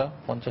ডিস্টেন্সটা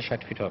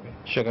 50-60 ফিট হবে,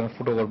 সেখানে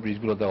ফুট ওভার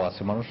ব্রিজগুলো দেওয়া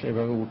আছে, মানুষ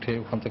এভাবে উঠে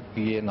ওখান থেকে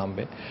গিয়ে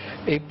নামবে।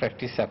 এই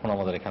প্র্যাকটিস এখন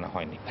আমাদের এখানে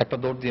হয়নি। একটা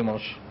দৌড় দিয়ে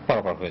মানুষ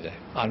পারাপার হয়ে যায়,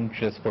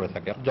 আনইউটিলাইজ পড়ে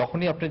থাকে।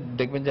 যখনই আপনি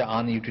দেখবেন যে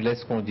আনইউটিলাইজ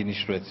কোনো জিনিস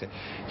রয়েছে,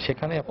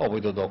 সেখানে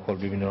অবৈধ দখল,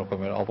 বিভিন্ন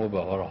রকমের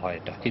অপব্যবহার হয়।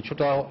 এটা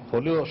কিছুটা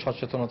হলেও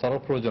সচেতনতারও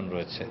প্রয়োজন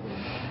রয়েছে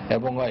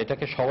এবং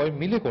এটাকে সবাই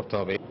মিলে করতে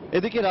হবে।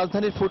 এদিকে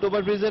রাজধানীর ফুট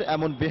ওভারব্রিজের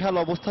এমন বেহাল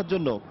অবস্থার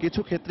জন্য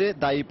কিছু ক্ষেত্রে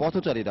দায়ী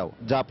পথচারীরাও,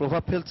 যা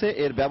প্রভাব ফেলছে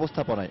এর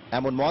ব্যবস্থাপনায়,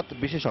 এমন মত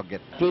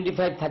বিশেষজ্ঞের।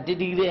 25-30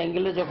 ডিগ্রি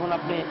অ্যাঙ্গেলে যখন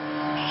আপনি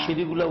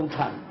সিঁড়িগুলো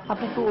উঠান,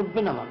 আপনি তো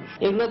উঠবে না মানুষ।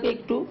 এগুলোকে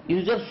একটু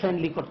ইউজার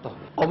ফ্রেন্ডলি করতে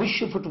হবে।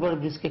 অবশ্যই ফুট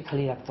ওভারব্রিজকে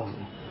খালি রাখতে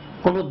হবে,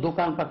 কোনো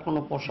দোকানপাট কোনো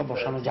পয়সা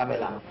বসানো যাবে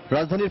না।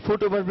 রাজধানীর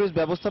ফুট ওভারব্রিজ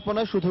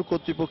ব্যবস্থাপনায় শুধু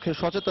কর্তৃপক্ষের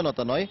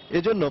সচেতনতা নয়,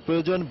 এজন্য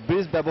প্রয়োজন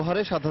ব্রিজ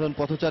ব্যবহারে সাধারণ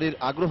পথচারীর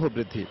আগ্রহ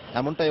বৃদ্ধি,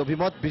 এমনটাই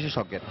অভিমত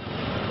বিশেষজ্ঞের।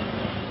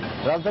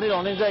 রাজধানীর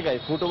অনেক জায়গায়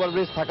ফুট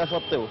ওভারব্রিজ থাকা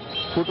সত্ত্বেও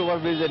ফুট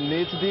ওভারব্রিজের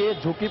নিচ দিয়ে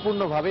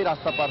ঝুঁকিপূর্ণভাবেই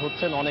রাস্তা পার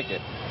হচ্ছেন অনেকে।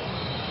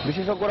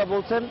 বিশেষজ্ঞরা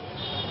বলছেন,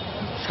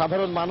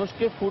 সাধারণ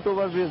মানুষকে ফুট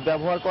ওভারব্রিজ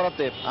ব্যবহার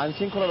করাতে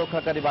আইনশৃঙ্খলা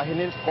রক্ষাকারী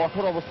বাহিনীর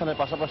কঠোর অবস্থানের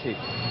পাশাপাশি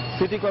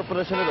সিটি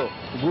কর্পোরেশনেরও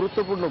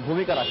গুরুত্বপূর্ণ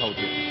ভূমিকা রাখা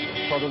উচিত।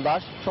 সজল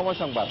দাস, সময়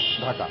সংবাদ,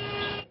 ঢাকা।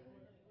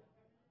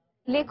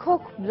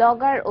 লেখক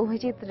ব্লগার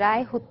অভিজিৎ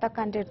রায়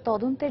হত্যাকাণ্ডের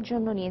তদন্তের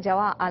জন্য নিয়ে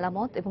যাওয়া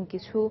আলামত এবং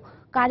কিছু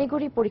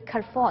কারিগরি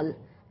পরীক্ষার ফল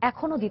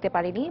এখনো দিতে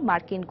পারেনি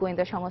মার্কিন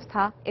গোয়েন্দা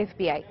সংস্থা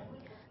FBI।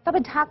 তবে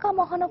ঢাকা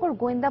মহানগর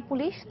গোয়েন্দা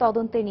পুলিশ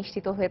তদন্তে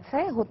নিশ্চিত হয়েছে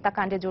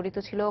হত্যাকাণ্ডে জড়িত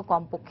ছিল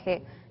কমপক্ষে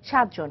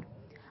 7 জন,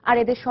 আর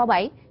এদের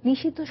সবাই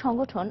নিষিদ্ধ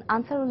সংগঠন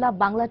আনসারুল্লাহ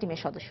বাংলা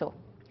টিমের সদস্য।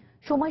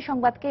 সময়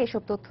সংবাদকে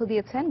এসব তথ্য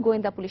দিয়েছেন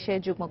গোয়েন্দা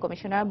পুলিশের যুগ্ম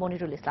কমিশনার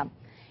মনিরুল ইসলাম।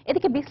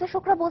 এদিকে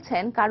বিশ্লেষকরা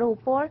বলছেন, কারো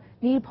উপর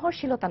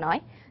নির্ভরশীলতা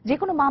নয়, যে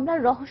কোনো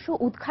মামলার রহস্য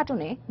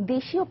উদ্ঘাটনে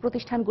দেশীয়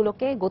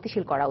প্রতিষ্ঠানগুলোকে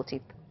গতিশীল করা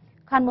উচিত।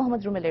 খান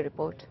মোহাম্মদ রুমেলের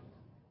রিপোর্ট।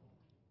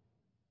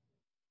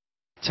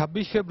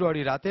 26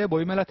 ফেব্রুয়ারি রাতে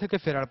বইমেলা থেকে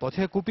ফেরার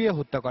পথে কুপিয়ে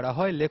হত্যা করা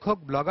হয় লেখক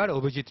ব্লগার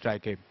অভিজিৎ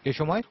রায়কে। এ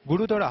সময়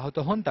গুরুতর আহত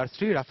হন তার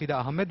স্ত্রী রাফিদা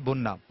আহমেদ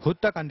বন্যা।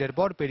 হত্যাকাণ্ডের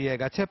পর পেরিয়ে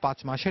গেছে 5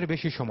 মাসের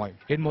বেশি সময়।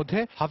 এর মধ্যে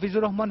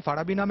হাফিজুর রহমান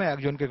ফারাবি নামে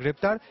একজনকে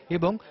গ্রেপ্তার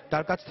এবং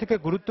তার কাছ থেকে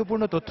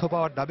গুরুত্বপূর্ণ তথ্য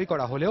পাওয়ার দাবি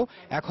করা হলেও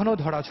এখনও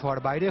ধরা ছোঁয়ার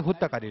বাইরে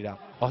হত্যাকারীরা।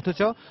 অথচ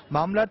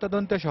মামলার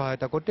তদন্তে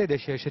সহায়তা করতে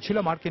দেশে এসেছিল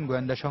মার্কিন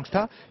গোয়েন্দা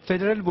সংস্থা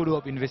federal bureau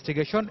of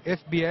investigation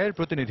FBI এর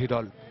প্রতিনিধি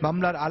দল।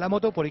 মামলার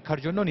আলামত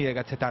পরীক্ষার জন্য নিয়ে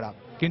গেছে তারা,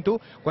 কিন্তু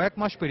কয়েক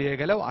মাস পেরিয়ে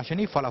গেলেও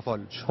আসেনি ফলাফল।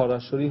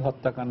 সরাসরি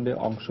হত্যাকাণ্ডে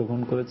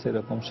অংশগ্রহণ করেছে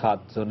এরকম 7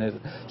 জনের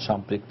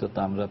সম্পৃক্ততা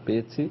আমরা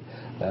পেয়েছি,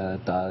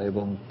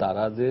 এবং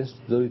তারা যে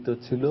জড়িত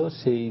ছিল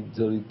সেই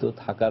জড়িত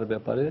থাকার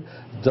ব্যাপারে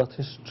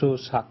যথেষ্ট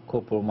সাক্ষ্য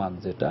প্রমাণ,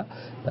 যেটা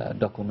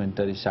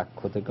ডকুমেন্টারি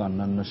সাক্ষ্য থেকে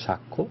অন্যান্য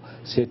সাক্ষ্য,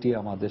 সেটি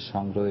আমাদের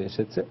সংগ্রহে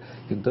এসেছে,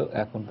 কিন্তু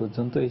এখন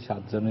পর্যন্ত এই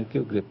 7 জনের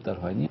কেউ গ্রেপ্তার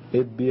হয়নি।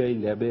 FBI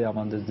ল্যাবে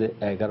আমাদের যে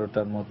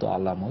 11টার মতো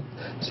আলামত,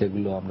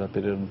 সেগুলো আমরা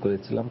প্রেরণ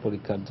করেছিলাম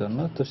পরীক্ষার জন্য,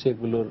 তো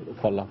সেগুলোর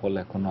ফল ফলাফল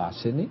এখনো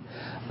আসেনি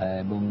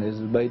এবং এর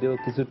বাইরেও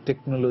কিছু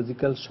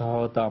টেকনোলজিক্যাল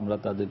সহায়তা আমরা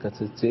তাদের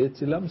কাছে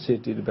চেয়েছিলাম,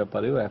 সেটির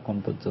ব্যাপারেও এখন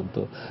পর্যন্ত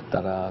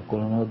তারা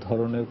কোনো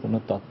ধরনের কোনো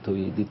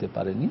তথ্যই দিতে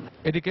পারেনি।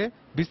 এদিকে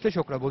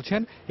বিশ্লেষকরা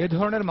বলছেন এ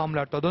ধরনের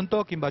মামলার তদন্ত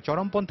কিংবা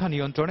চরমপন্থা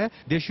নিয়ন্ত্রণে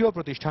দেশীয়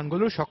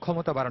প্রতিষ্ঠানগুলোর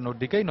সক্ষমতা বাড়ানোর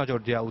দিকেই নজর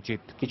দেওয়া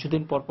উচিত।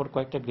 কিছুদিন পর পর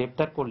কয়েকটা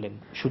গ্রেপ্তার করলেন,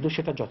 শুধু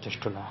সেটা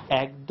যথেষ্ট না।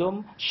 একদম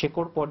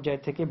শেকড়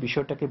পর্যায় থেকে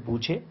বিষয়টাকে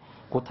বুঝে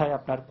কোথায়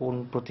আপনার কোন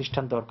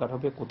প্রতিষ্ঠান দরকার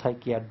হবে, কোথায়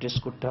কি অ্যাড্রেস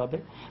করতে হবে,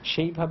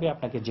 সেইভাবে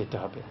আপনাকে যেতে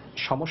হবে।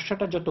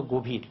 সমস্যাটা যত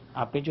গভীর,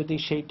 আপনি যদি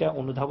সেইটা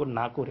অনুধাবন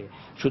না করে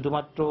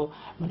শুধুমাত্র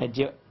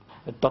যে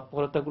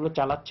তৎপরতাগুলো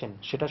চালাচ্ছেন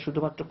সেটা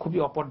শুধুমাত্র খুবই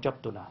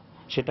অপর্যাপ্ত না,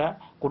 সেটা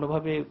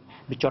কোনোভাবে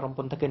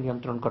চরমপন্থাকে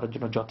নিয়ন্ত্রণ করার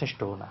জন্য যথেষ্ট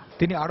না।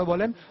 তিনি আরো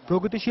বলেন,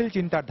 প্রগতিশীল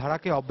চিন্তার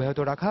ধারাকে অব্যাহত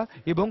রাখা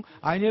এবং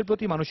আইনের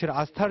প্রতি মানুষের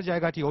আস্থার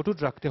জায়গাটি অটুট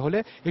রাখতে হলে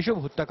এসব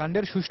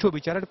হত্যাকাণ্ডের সুষ্ঠু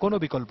বিচারের কোনো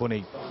বিকল্প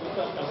নেই।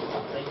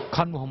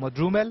 খান মোহাম্মদ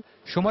রুমেল,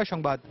 সময়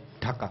সংবাদ,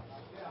 ঢাকা।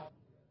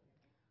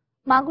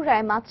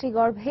 মাগুরায়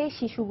মাতৃগর্ভে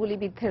শিশু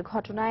গুলিবিদ্ধের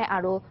ঘটনায়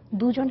আরো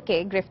 2 জনকে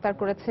গ্রেফতার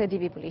করেছে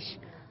ডিবি পুলিশ।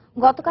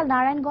 গতকাল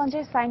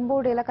নারায়ণগঞ্জের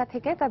সাইনবোর্ড এলাকা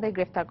থেকে তাদের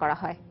গ্রেফতার করা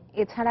হয়।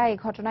 এছাড়া এই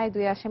ঘটনায়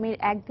 2 আসামির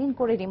 1 দিন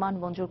করে রিমান্ড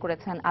মঞ্জুর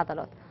করেছেন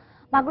আদালত।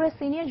 মাগুরা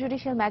সিনিয়র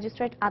জুডিশিয়াল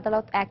ম্যাজিস্ট্রেট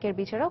আদালত 1-এর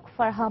বিচারক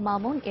ফারহা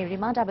মামুন এর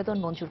রিমান্ড আবেদন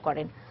মঞ্জুর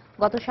করেন।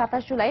 গত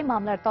 27 জুলাই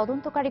মামলার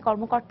তদন্তকারী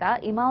কর্মকর্তা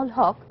ইমাউল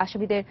হক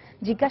আসামিদের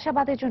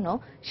জিজ্ঞাসাবাদের জন্য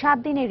 7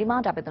 দিনের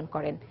রিমান্ড আবেদন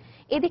করেন।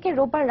 এদিকে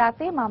রোববার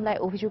রাতে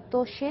মামলায় অভিযুক্ত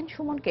সেন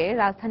সুমনকে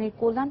রাজধানীর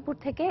কল্যাণপুর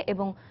থেকে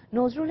এবং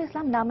নজরুল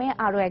ইসলাম নামে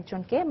আরও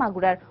একজনকে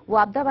মাগুরার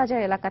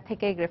ওয়াবদাবাজার এলাকা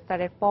থেকে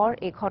গ্রেফতারের পর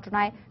এই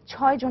ঘটনায়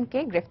 6 জনকে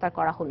গ্রেফতার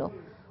করা হলো।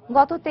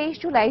 গত 23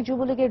 জুলাই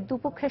যুবলীগের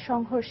দুপক্ষের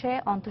সংঘর্ষে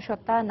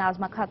অন্তঃসত্ত্বা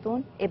নাজমা খাতুন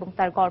এবং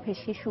তার গর্ভের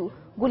শিশু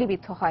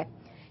গুলিবিদ্ধ হয়।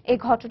 এই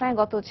ঘটনায়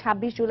গত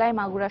 26 জুলাই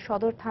মাগুরা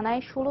সদর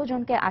থানায় 16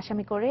 জনকে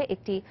আসামি করে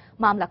একটি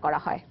মামলা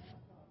করা হয়।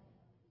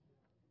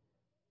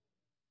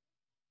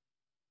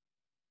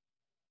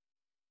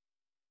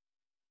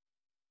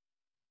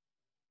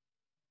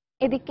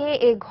 এদিকে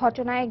এই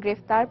ঘটনায়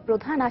গ্রেফতার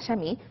প্রধান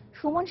আসামি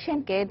সুমন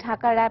সেনকে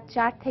ঢাকা র্যাব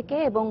 4 থেকে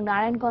এবং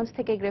নারায়ণগঞ্জ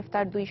থেকে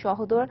গ্রেফতার 2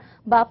 সহোদর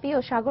বাপি ও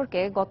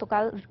সাগরকে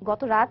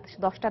গত রাত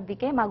 10টার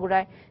দিকে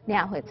মাগুরায়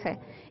নেওয়া হয়েছে।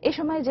 এ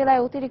সময়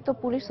জেলায় অতিরিক্ত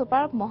পুলিশ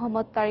সুপার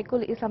মোহাম্মদ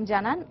তারিকুল ইসলাম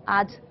জানান,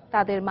 আজ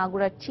তাদের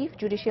মাগুরার চিফ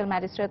জুডিশিয়াল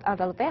ম্যাজিস্ট্রেট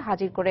আদালতে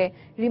হাজির করে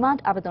রিমান্ড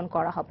আবেদন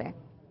করা হবে।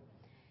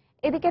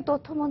 এদিকে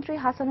তথ্যমন্ত্রী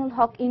হাসানুল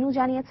হক ইনু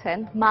জানিয়েছেন,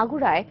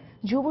 মাগুরায়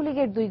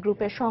যুবলীগের 2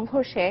 গ্রুপের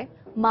সংঘর্ষে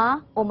মা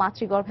ও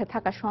মাতৃগর্ভে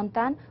থাকা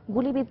সন্তান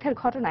গুলিবিদ্ধের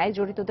ঘটনায়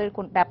জড়িতদের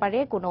ব্যাপারে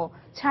কোনো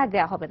ছাড়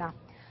দেওয়া হবে না।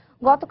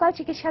 গতকাল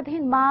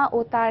চিকিৎসাধীন মা ও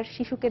তার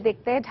শিশুকে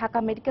দেখতে ঢাকা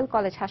মেডিকেল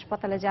কলেজ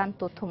হাসপাতালে যান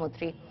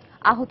তথ্যমন্ত্রী।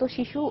 আহত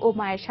শিশু ও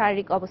মায়ের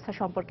শারীরিক অবস্থা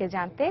সম্পর্কে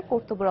জানতে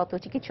কর্তব্যরত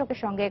চিকিৎসকের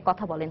সঙ্গে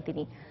কথা বলেন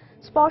তিনি।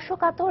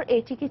 স্পর্শকাতর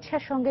এই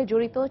চিকিৎসার সঙ্গে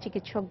জড়িত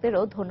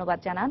চিকিৎসকদেরও ধন্যবাদ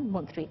জানান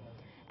মন্ত্রী।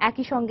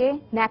 একই সঙ্গে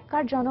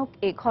ন্যাক্কারজনক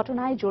এই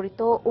ঘটনায়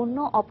জড়িত অন্য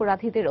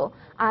অপরাধীদেরও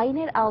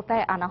আইনের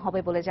আওতায় আনা হবে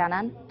বলে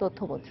জানান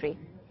তথ্যমন্ত্রী।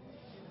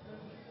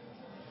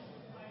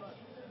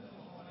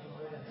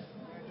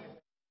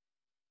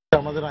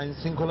 আমাদের আইন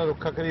শৃঙ্খলা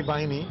রক্ষাকারী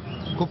বাহিনী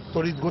খুব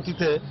তড়িৎ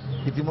গতিতে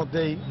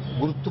ইতিমধ্যেই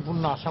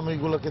গুরুত্বপূর্ণ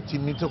আসামিগুলোকে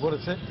চিহ্নিত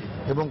করেছে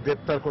এবং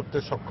গ্রেপ্তার করতে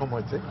সক্ষম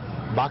হয়েছে।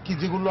 বাকি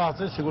যেগুলো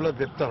আছে সেগুলো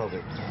গ্রেপ্তার হবে।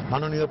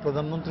 মাননীয়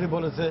প্রধানমন্ত্রী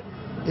বলেছে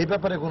এই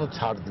ব্যাপারে কোনো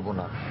ছাড় দিব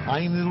না,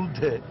 আইনের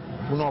ঊর্ধ্বে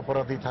কোনো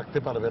অপরাধী থাকতে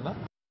পারবে না।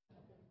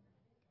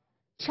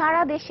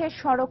 সারা দেশের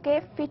সড়কে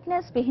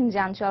ফিটনেসবিহীন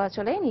যান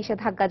চলাচলে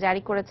নিষেধাজ্ঞা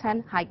জারি করেছেন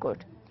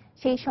হাইকোর্ট।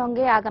 সেই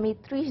সঙ্গে আগামী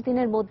 30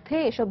 দিনের মধ্যে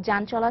এসব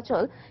যান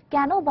চলাচল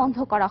কেন বন্ধ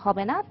করা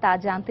হবে না তা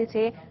জানতে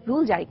চেয়ে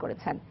রুল জারি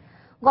করেছেন।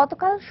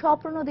 গতকাল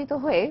স্বপ্রণোদিত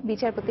হয়ে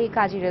বিচারপতি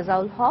কাজী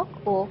রেজাউল হক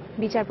ও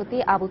বিচারপতি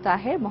আবু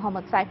তাহের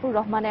মোহাম্মদ সাইফুর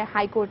রহমানের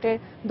হাইকোর্টের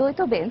দ্বৈত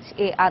বেঞ্চ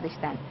এ আদেশ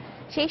দেন।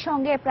 সেই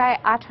সঙ্গে প্রায়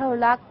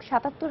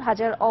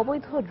 18,77,000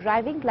 অবৈধ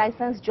ড্রাইভিং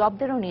লাইসেন্স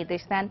জব্দেরও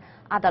নির্দেশ দেন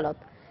আদালত।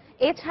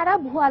 এছাড়া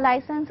ভুয়া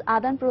লাইসেন্স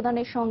আদান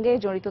প্রদানের সঙ্গে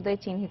জড়িতদের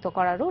চিহ্নিত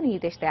করারও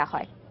নির্দেশ দেওয়া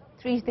হয়।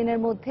 30 দিনের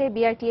মধ্যে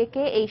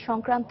বিআরটিএ-কে এই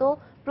সংক্রান্ত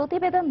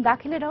প্রতিবেদন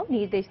দাখিলেরও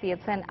নির্দেশ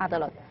দিয়েছেন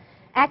আদালত।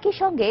 একই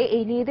সঙ্গে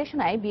এই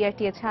নির্দেশনায়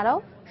বিআরটিএ ছাড়াও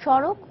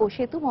সড়ক ও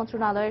সেতু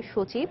মন্ত্রণালয়ের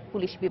সচিব,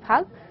 পুলিশ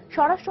বিভাগ,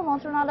 স্বরাষ্ট্র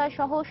মন্ত্রণালয়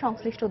সহ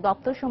সংশ্লিষ্ট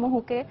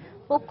দপ্তরসমূহকে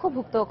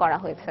পক্ষভুক্ত করা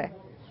হয়েছে।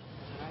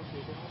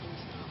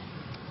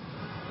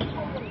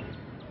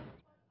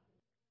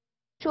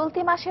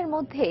 চলতি মাসের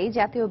মধ্যেই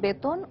জাতীয়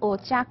বেতন ও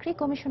চাকরি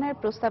কমিশনের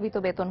প্রস্তাবিত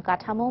বেতন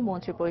কাঠামো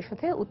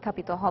মন্ত্রিপরিষদে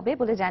উত্থাপিত হবে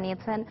বলে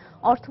জানিয়েছেন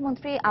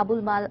অর্থমন্ত্রী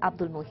আবুল মাল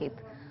আব্দুল মুহিত।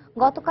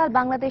 গতকাল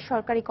বাংলাদেশ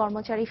সরকারি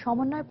কর্মচারী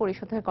সমন্বয়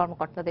পরিষদের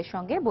কর্মকর্তাদের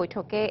সঙ্গে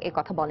বৈঠকে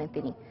একথা বলেন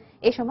তিনি।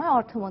 এ সময়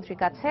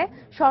অর্থমন্ত্রীর কাছে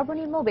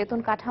সর্বনিম্ন বেতন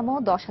কাঠামো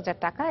 10,000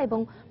 টাকা এবং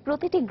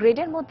প্রতিটি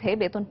গ্রেডের মধ্যে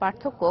বেতন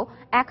পার্থক্য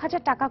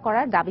 1,000 টাকা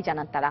করার দাবি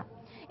জানান তারা।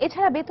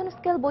 এছাড়া বেতন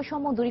স্কেল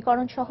বৈষম্য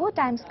দূরীকরণ সহ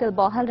টাইম স্কেল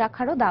বহাল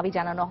রাখারও দাবি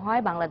জানানো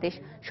হয় বাংলাদেশ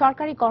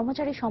সরকারি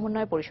কর্মচারী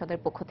সমন্বয় পরিষদের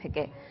পক্ষ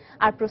থেকে।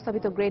 আর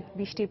প্রস্তাবিত গ্রেড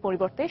 20টির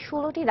পরিবর্তে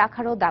 16টি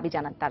রাখারও দাবি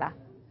জানান তারা।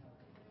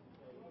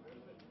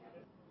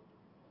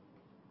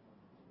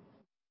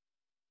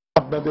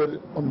 আপনাদের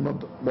অন্য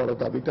বড়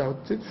দাবিটা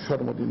হচ্ছে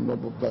সর্বনিম্ন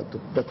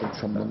বেতন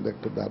সম্বন্ধে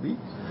একটা দাবি,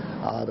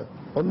 আর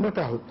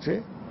অন্যটা হচ্ছে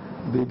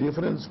দি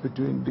difference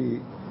between the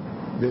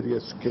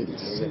various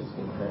scales.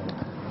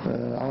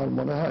 আমার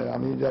মনে হয়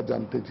আমি যা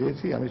জানতে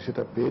চেয়েছি আমি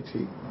সেটা পেয়েছি।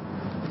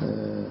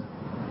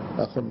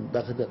 এখন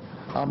দেখা যাক।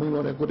 আমি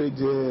মনে করি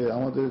যে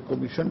আমাদের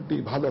কমিশনটি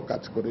ভালো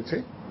কাজ করেছে,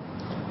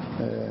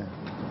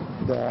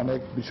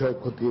 অনেক বিষয়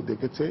খতিয়ে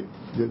দেখেছে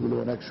যেগুলো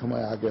অনেক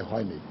সময় আগে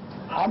হয়নি।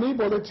 আমি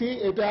বলেছি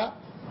এটা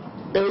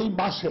এই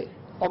মাসে,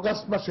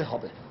 অগাস্ট মাসে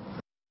হবে।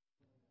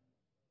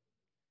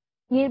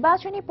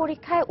 নির্বাচনী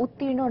পরীক্ষায়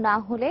উত্তীর্ণ না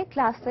হলে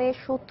ক্লাসে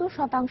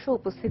 70%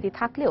 উপস্থিতি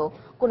থাকলেও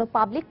কোনো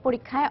পাবলিক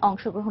পরীক্ষায়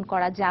অংশগ্রহণ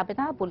করা যাবে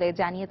না বলে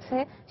জানিয়েছে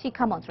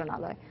শিক্ষা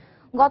মন্ত্রণালয়।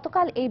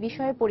 গতকাল এই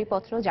বিষয়ে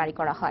পরিপত্র জারি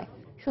করা হয়।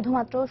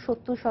 শুধুমাত্র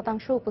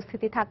 70%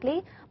 উপস্থিতি থাকলেই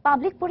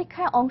পাবলিক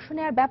পরীক্ষায় অংশ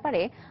নেওয়ার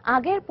ব্যাপারে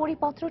আগের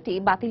পরিপত্রটি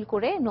বাতিল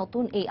করে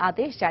নতুন এই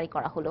আদেশ জারি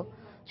করা হলো।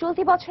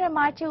 চলতি বছরের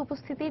মার্চে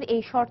উপস্থিতির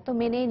এই শর্ত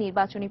মেনে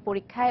নির্বাচনী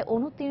পরীক্ষায়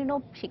অনুত্তীর্ণ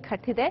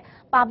শিক্ষার্থীদের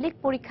পাবলিক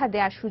পরীক্ষা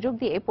দেওয়ার সুযোগ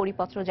দিয়ে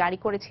পরিপত্র জারি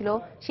করেছিল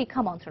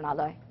শিক্ষা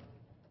মন্ত্রণালয়।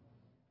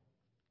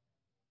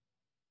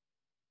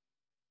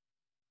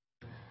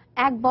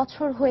 1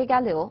 বছর হয়ে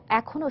গেলেও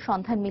এখনো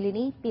সন্ধান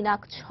মেলেনি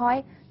পিনাক 6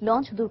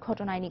 লঞ্চ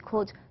দুর্ঘটনায়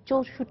নিখোঁজ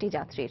 64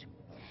 যাত্রীর।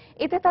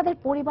 এতে তাদের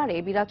পরিবারে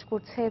বিরাজ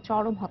করছে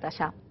চরম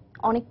হতাশা।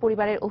 অনেক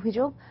পরিবারের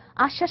অভিযোগ,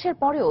 আশ্বাসের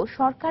পরেও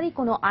সরকারি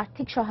কোনো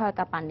আর্থিক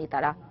সহায়তা পাননি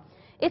তারা।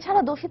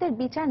 এছাড়া দোষীদের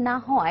বিচার না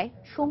হওয়ায়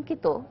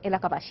শঙ্কিত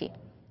এলাকাবাসী।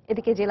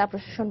 এদিকে জেলা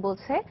প্রশাসন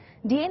বলছে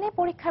ডিএনএ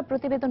পরীক্ষার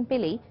প্রতিবেদন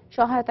পেলেই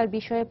সহায়তার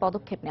বিষয়ে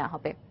পদক্ষেপ নেওয়া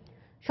হবে।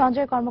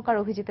 সঞ্জয়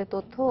কর্মকার অভিজিতের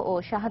তথ্য ও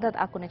শাহাদাত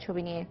আকনের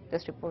ছবি নিয়ে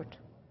ডেস্ক রিপোর্ট।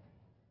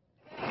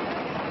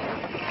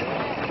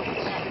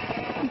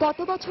 গত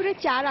বছরের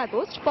 4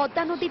 আগস্ট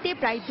পদ্মা নদীতে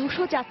প্রায়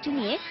 200 যাত্রী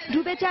নিয়ে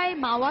ডুবে যায়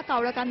মাওয়া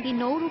কাওড়াকান্দি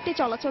নৌ রুটে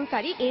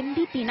চলাচলকারী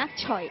এমভি পিনাক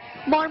 6।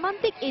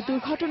 মর্মান্তিক এই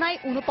দুর্ঘটনায়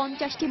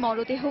 49টি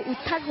মরদেহ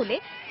উদ্ধার হলে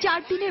 4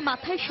 দিনের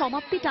মাথায়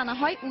সমাপ্তি টানা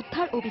হয়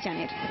উদ্ধার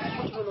অভিযানের।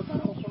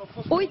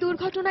 ওই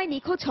দুর্ঘটনায়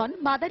নিখোঁজ হন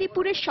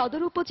মাদারীপুরের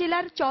সদর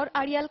উপজেলার চর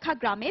আড়িয়ালখা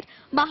গ্রামের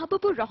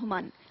মাহবুবুর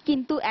রহমান।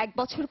 কিন্তু 1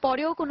 বছর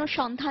পরেও কোনো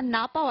সন্ধান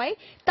না পাওয়ায়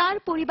তার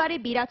পরিবারে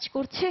বিরাজ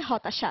করছে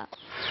হতাশা।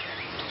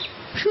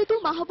 শুধু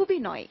মাহবুবই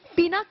নয়,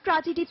 পিনাক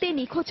ট্র্যাজেডিতে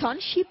নিখোঁজ হন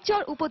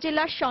শিবচর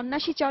উপজেলার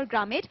সন্ন্যাসীচর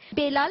গ্রামের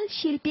বেলাল,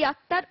 শিল্পী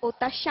আক্তার ও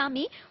তার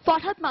স্বামী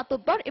ফরহাদ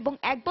মাতব্বর এবং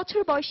 1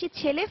 বছর বয়সী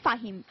ছেলে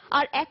ফাহিম।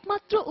 আর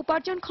একমাত্র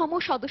উপার্জনক্ষম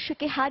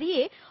সদস্যকে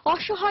হারিয়ে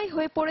অসহায়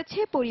হয়ে পড়েছে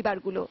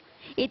পরিবারগুলো।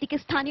 এদিকে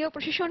স্থানীয়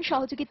প্রশাসন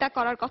সহযোগিতা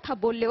করার কথা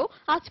বললেও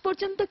আজ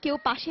পর্যন্ত কেউ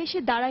পাশে এসে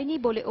দাঁড়ায়নি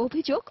বলে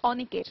অভিযোগ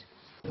অনেকের।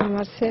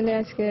 আমার ছেলে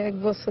আজকে 1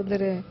 বছর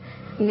ধরে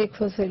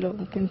নিখোঁজ হইল,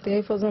 কিন্তু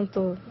এই পর্যন্ত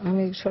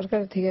আমি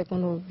সরকার থেকে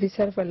কোনো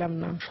বিচার পেলাম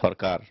না।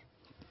 সরকার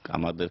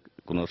আমাদের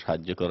কোনো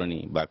সাহায্য করেনি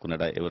বা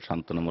কোনটা এবার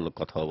সান্ত্বনামূলক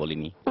কথাও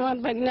বলেনি। আমার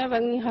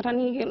বাগনি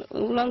হারানি গেল,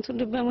 লঞ্চ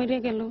ডুবে মরে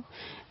গেল,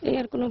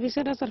 এর কোনো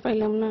বিচার আচার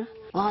পাইলাম না।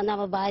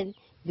 আমার ভাই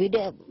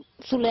ভিডিও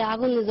চুলে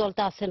আগুন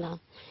জ্বলতে আসে না,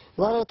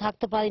 ঘরেও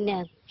থাকতে পারি না।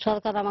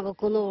 সরকার আমাকে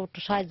কোনো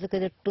সাহায্য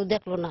করে একটু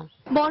দেখলো না।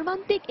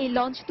 মর্মান্তিক এই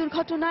লঞ্চ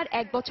দুর্ঘটনার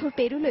 1 বছর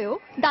পেরুলেও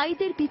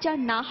দায়ীদের বিচার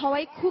না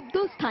হওয়ায় ক্ষুব্ধ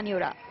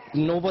স্থানীয়রা।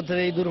 নৌপথের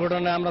এই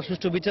দুর্ঘটনায় আমরা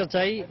সুষ্ঠু বিচার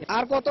চাই।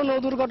 আর কত নৌ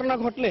দুর্ঘটনা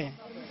ঘটলে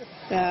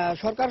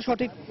সরকার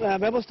সঠিক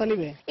ব্যবস্থা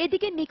নেবে।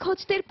 এদিকে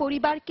নিখোঁজদের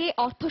পরিবারকে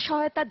অর্থ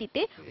সহায়তা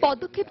দিতে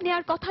পদক্ষেপ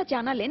নেওয়ার কথা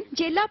জানালেন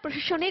জেলা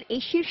প্রশাসনের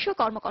এই শীর্ষ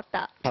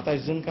কর্মকর্তা।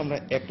 27 জনকে আমরা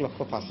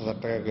 1,05,000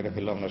 টাকা করে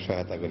হলেও আমরা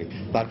সহায়তা করি।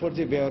 তারপর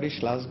যে বেওয়ারিশ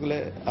লাশগুলো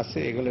আছে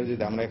এগুলো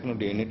যদি আমরা এখনো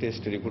ডিএনএ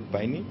টেস্ট রিপোর্ট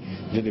পাইনি,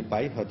 যদি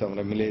পাই হয়তো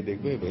আমরা মিলিয়ে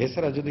দেখবো।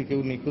 এছাড়া যদি কেউ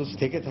নিখোঁজ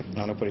থেকে থাকে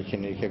নানা পরীক্ষা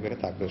নিরীক্ষা করে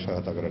তাকে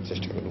সহায়তা করার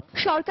চেষ্টা করব।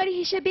 সরকারি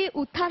হিসেবে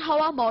উদ্ধার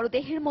হওয়া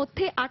মরদেহের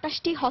মধ্যে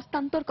 28টি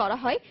হস্তান্তর করা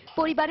হয়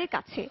পরিবারের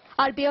কাছে,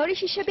 আর বেওয়ারিশ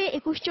হিসেবে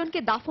 21 জনকে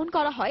দাফন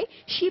করা হয়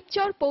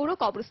শিবচর পৌর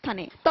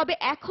কবরস্থানে। তবে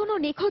এখনো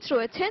নিখোঁজ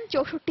রয়েছেন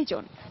 64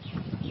 জন।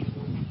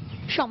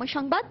 সময়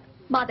সংবাদ,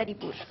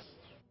 মাদারীপুর।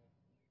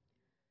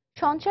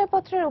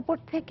 সঞ্চয়পত্রের উপর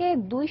থেকে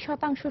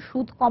 2%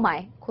 সুদ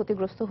কমায়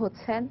ক্ষতিগ্রস্ত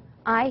হচ্ছেন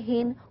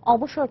আয়হীন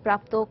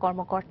অবসরপ্রাপ্ত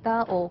কর্মকর্তা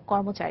ও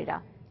কর্মচারীরা।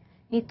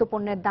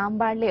 নিত্যপণ্যের দাম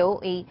বাড়লেও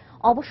এই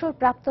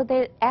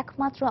অবসরপ্রাপ্তদের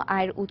একমাত্র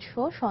আয়ের উৎস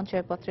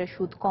সঞ্চয়পত্রের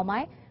সুদ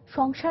কমায়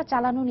সংসার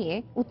চালানো নিয়ে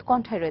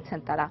উৎকণ্ঠায়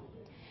রয়েছেন তারা।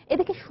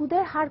 এদিকে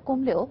সুদের হার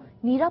কমলেও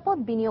নিরাপদ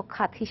বিনিয়োগ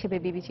খাত হিসেবে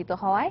বিবেচিত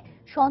হওয়ায়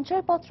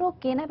সঞ্চয়পত্র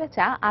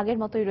কেনাবেচা আগের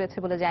মতোই রয়েছে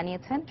বলে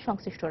জানিয়েছেন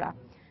সংশ্লিষ্টরা।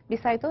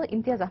 বিস্তারিত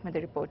ইমতিয়াজ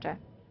আহমেদের রিপোর্টে।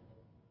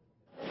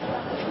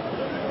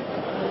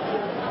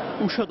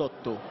 উষা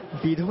দত্ত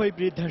বিধবা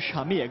বৃদ্ধার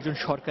স্বামী একজন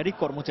সরকারি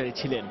কর্মচারী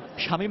ছিলেন।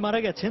 স্বামী মারা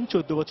গেছেন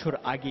 14 বছর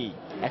আগেই।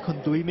 এখন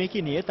 2 মেয়েকে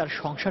নিয়ে তার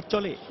সংসার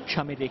চলে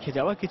স্বামীর রেখে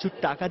যাওয়া কিছু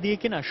টাকা দিয়ে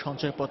কেনা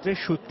সঞ্চয়পত্রের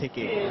সুদ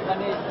থেকে।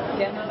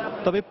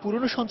 তবে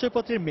পুরনো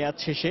সঞ্চয়পত্রের মেয়াদ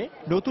শেষে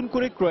নতুন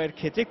করে ক্রয়ের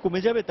ক্ষেত্রে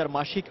কমে যাবে তার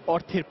মাসিক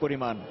অর্থের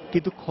পরিমাণ,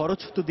 কিন্তু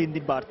খরচ তো দিন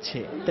দিন বাড়ছে।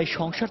 তাই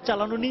সংসার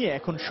চালানো নিয়ে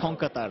এখন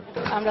শঙ্কা তার।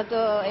 আমরা তো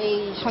এই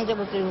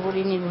সঞ্চয়পত্রের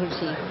উপরই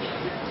নির্ভরশীল।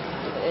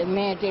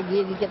 মেয়েকে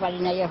বিয়ে দিতে পারি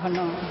না,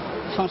 এখনো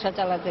সংসার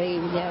চালাতে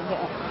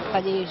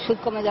কাজে সুদ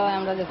কমে যাওয়ায়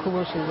আমরা খুব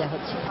অসুবিধা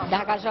হচ্ছে।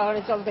 ঢাকা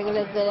শহরে চলতে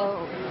গেলে তো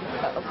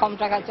কম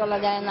টাকায় চলা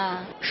যায় না।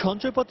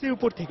 সঞ্চয়পত্রের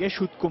উপর থেকে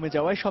সুদ কমে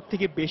যাওয়ায়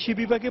সবথেকে বেশি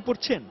বিপাকে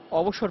পড়ছেন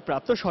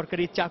অবসরপ্রাপ্ত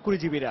সরকারি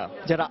চাকুরিজীবীরা।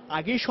 যারা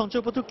আগেই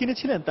সঞ্চয়পত্র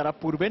কিনেছিলেন তারা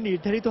পূর্বে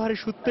নির্ধারিত হারে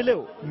সুদ পেলেও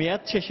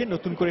মেয়াদ শেষে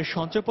নতুন করে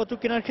সঞ্চয়পত্র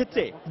কেনার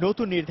ক্ষেত্রে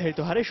নতুন নির্ধারিত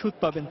হারে সুদ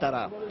পাবেন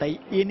তারা। তাই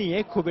এ নিয়ে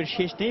ক্ষোভের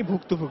শেষ নেই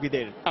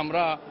ভুক্তভোগীদের।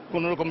 আমরা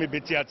কোন রকমই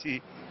বেঁচে আছি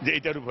যে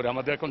এটার উপরে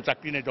আমাদের এখন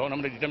চাকরি নেই, যখন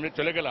আমরা রিটায়ারমেন্টে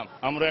চলে গেলাম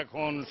আমরা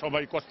এখন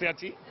সবাই কষ্টে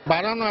আছি।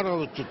 বাড়ানো আরো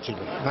উচিত ছিল,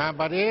 না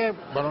বাড়িয়ে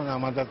বরং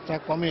আমাদেরটা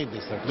কমিয়ে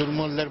দিয়েছে।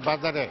 দুর্মূল্যের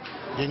বাজারে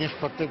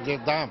জিনিসপত্রের যে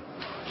দাম,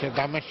 সে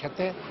দামের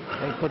সাথে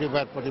এই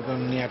পরিবার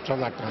নিয়ে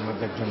চলাটা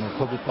আমাদের জন্য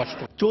খুবই কষ্ট।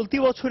 চলতি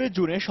বছরের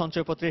জুনে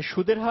সঞ্চয়পত্রের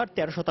সুদের হার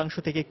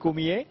 13% থেকে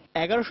কমিয়ে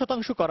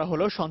 11% করা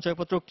হলো।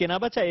 সঞ্চয়পত্র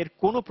কেনাবেচা এর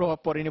কোনো প্রভাব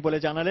পড়েনি বলে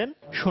জানালেন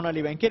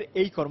সোনালী ব্যাংকের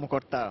এই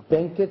কর্মকর্তা।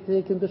 ব্যাংকের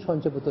থেকে কিন্তু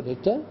সঞ্চয়পত্র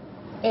রেটটা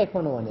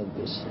এখনো অনেক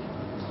বেশি।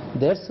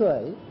 দ্যাটস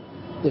ওয়াই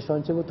যে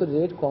সঞ্চয়পত্র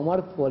রেট কমার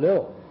ফলেও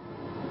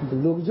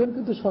লোকজন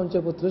কিন্তু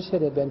সঞ্চয়পত্র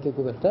সেরে ব্যাংকে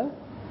খুব একটা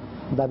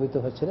দাবিত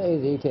হচ্ছে না এই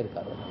রেটের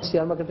কারণে।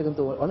 শেয়ার মার্কেটটা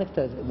কিন্তু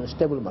অনেকটা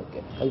স্টেবল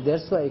মার্কেট,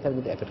 দ্যাটস ওয়াই এখানে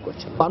কিন্তু এফেক্ট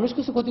করছে। মানুষ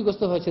কিছু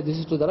ক্ষতিগ্রস্ত হয়েছে,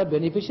 বিশিষ্ট যারা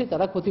বেনিফিশিয়ারি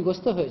তারা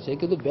ক্ষতিগ্রস্ত হয়েছে,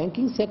 কিন্তু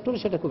ব্যাংকিং সেক্টরে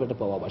সেটা খুব একটা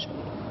প্রভাব আসে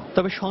না।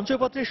 তবে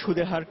সঞ্চয়পত্রের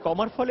সুদের হার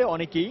কমার ফলে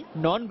অনেকেই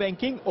নন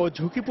ব্যাংকিং ও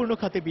ঝুঁকিপূর্ণ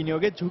খাতে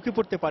বিনিয়োগে ঝুঁকি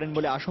পড়তে পারেন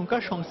বলে আশঙ্কা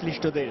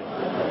সংশ্লিষ্টদের।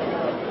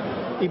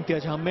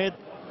 ইমতিয়াজ আহমেদ,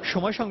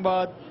 সময়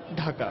সংবাদ,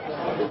 ঢাকা।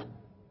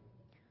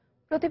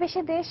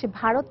 প্রতিবেশী দেশ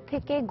ভারত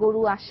থেকে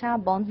গরু আসা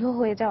বন্ধ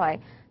হয়ে যাওয়ায়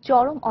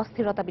চরম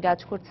অস্থিরতা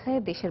বিরাজ করছে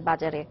দেশের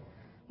বাজারে।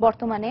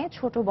 বর্তমানে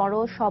ছোট বড়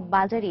সব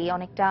বাজারই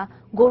অনেকটা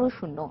গরু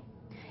শূন্য।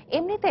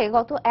 এমনিতে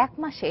গত এক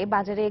মাসে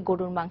বাজারে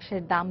গরুর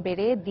মাংসের দাম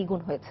বেড়ে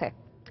দ্বিগুণ হয়েছে,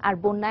 আর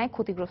বন্যায়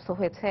ক্ষতিগ্রস্ত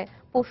হয়েছে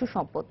পশু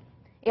সম্পদ।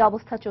 এই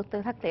অবস্থা চলতে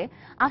থাকলে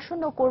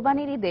আসন্ন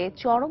কোরবানির ঈদে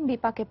চরম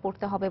বিপাকে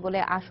পড়তে হবে বলে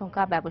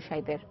আশঙ্কা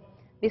ব্যবসায়ীদের।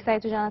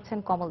 বিস্তারিত জানাচ্ছেন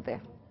কমল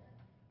দেব।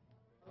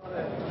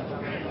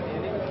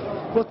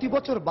 প্রতি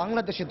বছর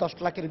বাংলাদেশে 10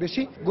 লাখের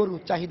বেশি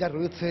গরুর চাহিদা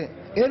রয়েছে।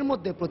 এর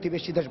মধ্যে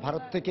প্রতিবেশী দেশ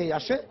ভারত থেকেই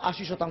আসে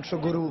 80%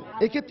 গরু।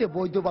 এক্ষেত্রে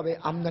বৈধভাবে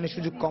আমদানির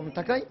সুযোগ কম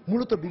থাকায়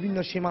মূলত বিভিন্ন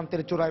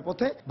সীমান্তের চোরাই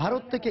পথে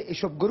ভারত থেকে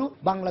এসব গরু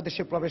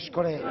বাংলাদেশে প্রবেশ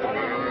করে।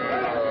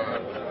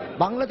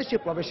 বাংলাদেশে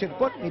প্রবেশের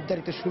পর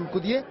নির্ধারিত শুল্ক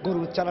দিয়ে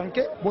গরুর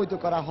চালানকে বৈধ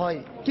করা হয়,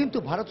 কিন্তু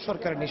ভারত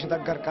সরকারের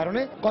নিষেধাজ্ঞার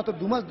কারণে গত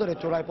 2 মাস ধরে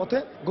চোরাই পথে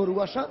গরু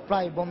আসা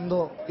প্রায় বন্ধ।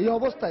 এই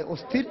অবস্থায়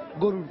অস্থির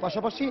গরুর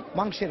পাশাপাশি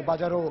মাংসের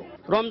বাজারও।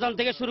 রমজান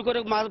থেকে শুরু করে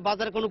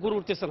বাজারে কোনো গরু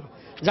উঠতেছে না,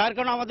 যার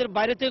কারণে আমাদের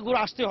বাইরে থেকে গরু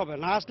আসতে হবে,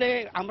 না আসলে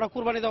আমরা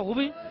কুরবানি দেওয়া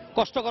খুবই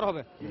কষ্টকর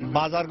হবে।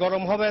 বাজার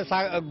গরম হবে,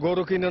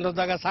 গরু কিনানোর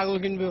জায়গায় ছাগল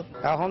কিনবে।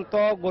 এখন তো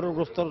গরুর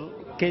গোস্তের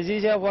কেজি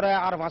যে পরে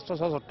আর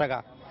 500-600 টাকা,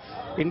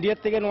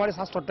 ইন্ডিয়ার থেকে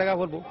 900-700 টাকা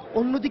পড়বো।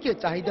 অন্যদিকে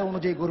চাহিদা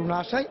অনুযায়ী গরু না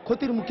আসায়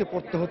ক্ষতির মুখে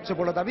পড়তে হচ্ছে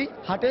বলে দাবি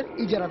হাটের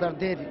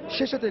ইজারাদারদের।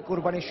 সে সাথে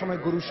কোরবানির সময়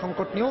গরুর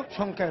সংকট নিয়েও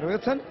শঙ্কায়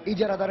রয়েছেন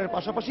ইজারাদারের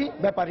পাশাপাশি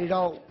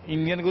ব্যাপারীরাও।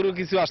 ইন্ডিয়ান গরু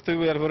কিছু আসতে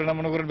হবে, এরপরে না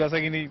মনে করেন বেচা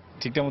কিনি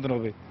ঠিকঠাক মতন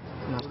হবে,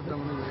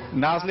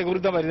 না আসলে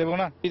গরুর দাম বাইরে যাবো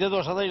না। এটা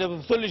 10,000, এটা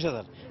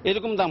 40,000,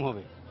 এরকম দাম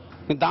হবে,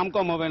 দাম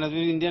কম হবে না।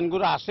 যদি ইন্ডিয়ান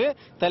গরু আসে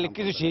তাহলে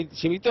কিছু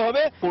সীমিত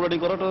হবে। কোরবানি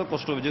করাটা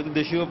কষ্ট হবে, যেহেতু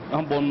দেশীয়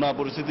বন্যা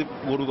পরিস্থিতি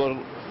গরু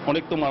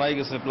অনেক তো মারাই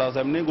গেছে, প্লাস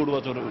এমনি গরু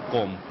বাছর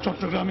কম।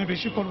 চট্টগ্রামে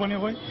বেশি কোরবানি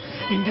হয়,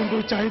 ইন্ডিয়ান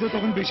গরুর চাহিদা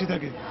তখন বেশি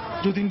থাকে।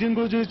 যদি ইন্ডিয়ান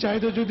গরুর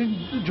চাহিদা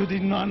যদি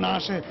না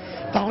আসে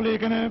তাহলে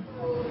এখানে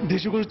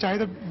দেশি গরুর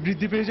চাহিদা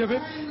বৃদ্ধি পেয়ে যাবে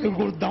এবং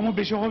গরুর দামও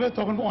বেশি হবে,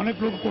 তখন অনেক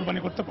লোক কোরবানি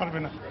করতে পারবে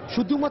না।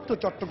 শুধুমাত্র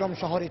চট্টগ্রাম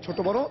শহরে ছোট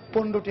বড়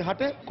 15টি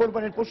হাটে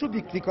কোরবানির পশু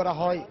বিক্রি করা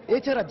হয়।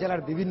 এছাড়া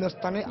জেলার বিভিন্ন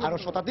স্থানে আরো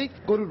শতাধিক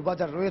গরুর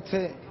বাজার রয়েছে।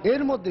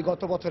 এর মধ্যে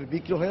গত বছর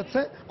বিক্রি হয়েছে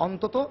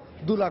অন্তত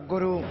 2 লাখ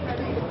গরু।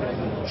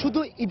 শুধু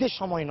ঈদের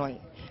সময় নয়,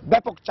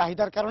 ব্যাপক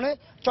চাহিদার কারণে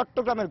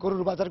চট্টগ্রামের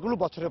গরুর বাজারগুলো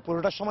বছরের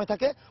পুরোটা সময়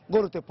থাকে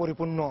গরুতে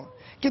পরিপূর্ণ।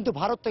 কিন্তু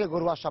ভারত থেকে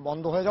গরু আসা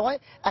বন্ধ হয়ে যাওয়ায়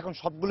এখন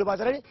সবগুলো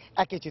বাজারে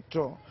একই চিত্র,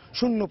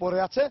 শূন্য পড়ে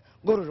আছে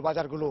গরুর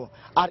বাজারগুলো।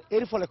 আর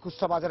এর ফলে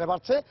খুচরা বাজারে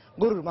বাড়ছে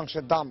গরুর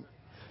মাংসের দাম।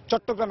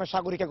 চট্টগ্রামের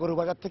সাগরিকা গরু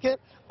বাজার থেকে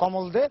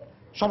কমল দেব,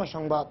 সময়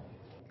সংবাদ।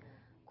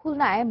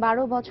 খুলনায়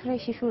 12 বছরের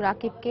শিশু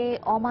রাকিবকে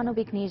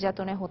অমানবিক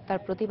নির্যাতনে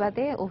হত্যার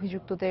প্রতিবাদে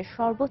অভিযুক্তদের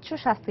সর্বোচ্চ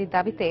শাস্তির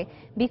দাবিতে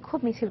বিক্ষোভ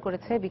মিছিল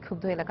করেছে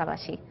বিক্ষুব্ধ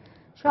এলাকাবাসী।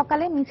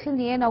 সকালে মিছিল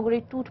নিয়ে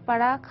নগরীর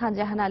টুটপাড়া,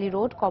 খানজাহান আলী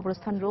রোড,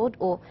 কবরস্থান রোড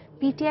ও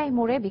পিটিআই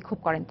মোড়ে বিক্ষোভ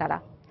করেন তারা।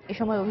 এ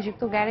সময়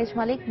অভিযুক্ত গ্যারেজ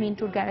মালিক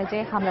মিন্টুর গ্যারেজে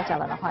হামলা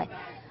চালানো হয়।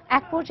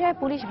 এক পর্যায়ে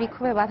পুলিশ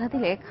বিক্ষোভে বাধা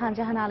দিলে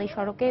খানজাহান আলী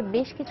সড়কে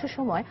বেশ কিছু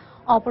সময়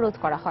অবরোধ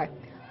করা হয়।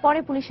 পরে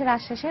পুলিশের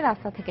আশ্বাসে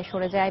রাস্তা থেকে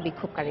সরে যায়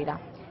বিক্ষোভকারীরা।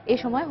 এ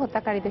সময়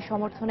হত্যাকারীদের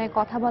সমর্থনে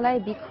কথা বলায়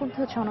বিক্ষুব্ধ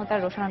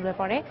জনতার রোষানলে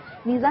পড়ে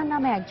মিজান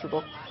নামে এক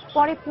যুবক।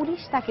 পরে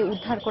পুলিশ তাকে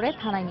উদ্ধার করে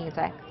থানায় নিয়ে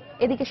যায়।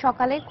 এদিকে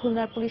সকালে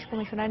খুলনার পুলিশ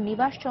কমিশনার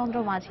নিবাস চন্দ্র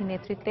মাঝির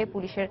নেতৃত্বে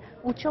পুলিশের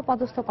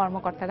উচ্চপদস্থ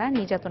কর্মকর্তারা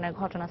নির্যাতনের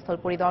ঘটনাস্থল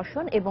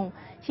পরিদর্শন এবং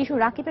শিশু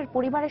রাকিবের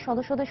পরিবারের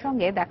সদস্যদের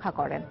সঙ্গে দেখা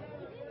করেন।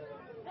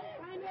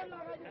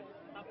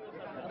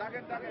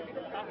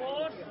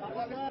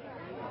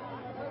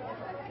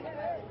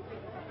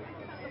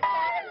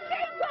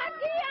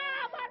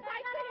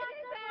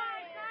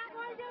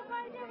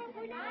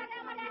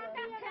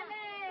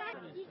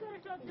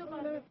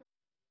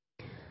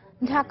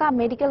 ঢাকা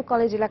মেডিকেল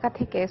কলেজ এলাকা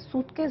থেকে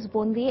সুটকেস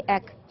বন্দি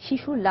এক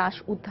শিশুর লাশ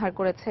উদ্ধার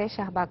করেছে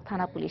শাহবাগ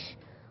থানা পুলিশ।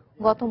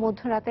 গত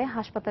মধ্যরাতে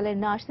হাসপাতালের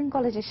নার্সিং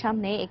কলেজের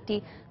সামনে একটি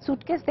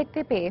সুটকেস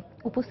দেখতে পেয়ে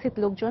উপস্থিত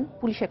লোকজন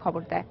পুলিশে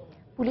খবর দেয়।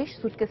 পুলিশ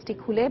সুটকেসটি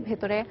খুলে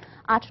ভেতরে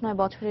 ৮-৯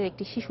 বছরের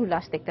একটি শিশুর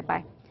লাশ দেখতে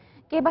পায়।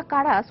 কে বা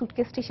কারা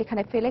সুটকেসটি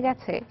সেখানে ফেলে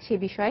গেছে সে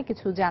বিষয়ে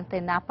কিছু জানতে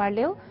না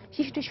পারলেও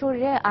শিশুটির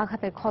শরীরে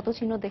আঘাতের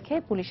ক্ষতচিহ্ন দেখে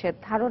পুলিশের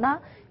ধারণা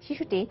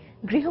শিশুটি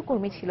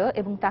গৃহকর্মী ছিল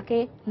এবং তাকে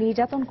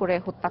নির্যাতন করে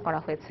হত্যা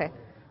করা হয়েছে।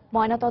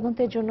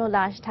 ময়নাতদন্তের জন্য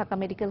লাশ ঢাকা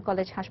মেডিকেল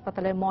কলেজ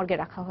হাসপাতালের মর্গে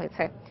রাখা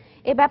হয়েছে।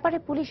 এ ব্যাপারে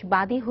পুলিশ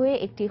বাদী হয়ে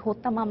একটি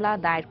হত্যা মামলা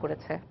দায়ের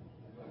করেছে।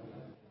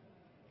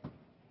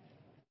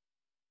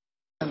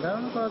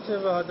 ধারণা করা হচ্ছে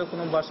হয়তো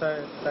কোনো বাসায়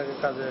তাকে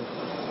কাজে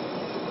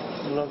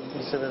লোক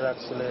হিসেবে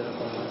রাখছিল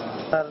এরকম।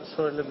 তার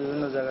শরীরে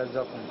বিভিন্ন জায়গায়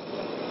জখম,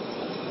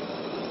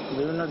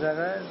 বিভিন্ন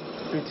জায়গায়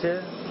পিঠে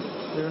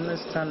বিভিন্ন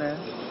স্থানে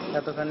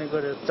এতখানি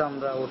করে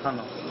চামড়া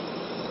ওঠানো,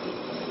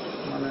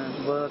 মানে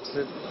বোঝা যাচ্ছে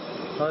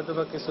হয়তো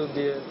বা কিছু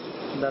দিয়ে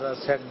দ্বারা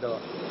সেক দেওয়া।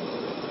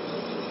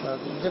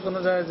 যে কোনো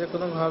জায়গায় যে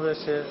কোনো ভাবে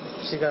সে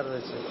শিকার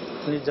হয়েছে,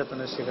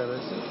 নির্যাতনের শিকার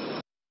হয়েছে।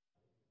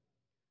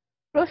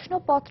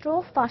 প্রশ্নপত্র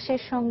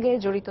ফাঁসের সঙ্গে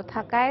জড়িত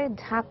থাকায়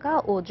ঢাকা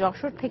ও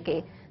যশোর থেকে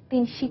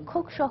 ৩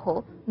 শিক্ষক সহ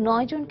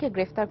 ৯ জনকে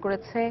গ্রেফতার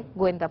করেছে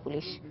গোয়েন্দা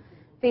পুলিশ।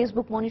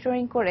 ফেসবুক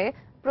মনিটরিং করে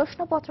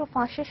প্রশ্নপত্র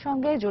ফাঁসের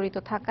সঙ্গে জড়িত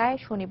থাকায়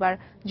শনিবার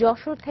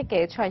যশোর থেকে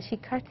 ৬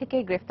 শিক্ষার্থীকে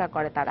গ্রেফতার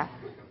করে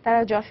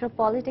তারা যশোর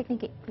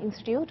পলিটেকনিক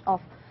ইনস্টিটিউট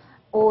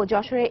ও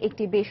যশোরের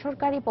একটি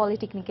বেসরকারি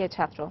পলিটেকনিকের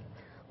ছাত্র।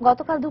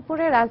 গতকাল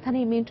দুপুরে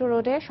রাজধানীর মিন্টো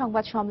রোডে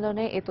সংবাদ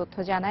সম্মেলনে এ তথ্য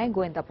জানায়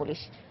গোয়েন্দা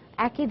পুলিশ।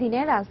 একই দিনে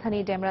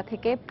রাজধানীর ডেমরা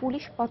থেকে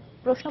পুলিশ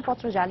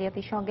প্রশ্নপত্র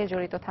জালিয়াতির সঙ্গে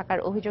জড়িত থাকার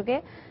অভিযোগে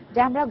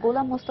ডেমরা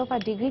গোলাম মোস্তফা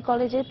ডিগ্রি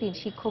কলেজের ৩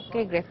 শিক্ষককে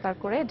গ্রেফতার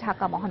করে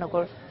ঢাকা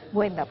মহানগর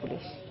গোয়েন্দা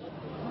পুলিশ।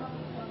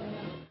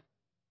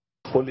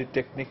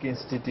 পলিটেকনিক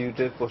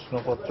ইনস্টিটিউটের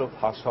প্রশ্নপত্র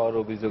ফাঁস হওয়ার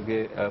অভিযোগে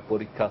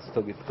পরীক্ষা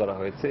স্থগিত করা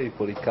হয়েছে। এই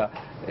পরীক্ষা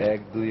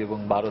 ১, ২ এবং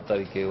 ১২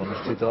 তারিখে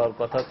অনুষ্ঠিত হওয়ার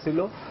কথা ছিল।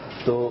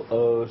 তো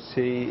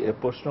সেই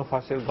প্রশ্ন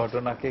ফাঁসের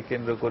ঘটনাকে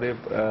কেন্দ্র করে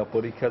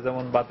পরীক্ষা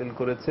যেমন বাতিল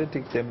করেছে,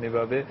 ঠিক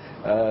তেমনিভাবে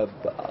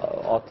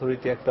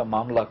অথরিটি একটা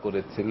মামলা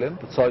করেছিলেন।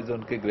 ৬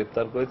 জনকে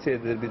গ্রেপ্তার করেছে।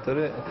 এদের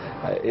ভিতরে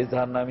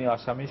এজাহার নামী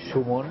আসামি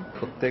সুমন,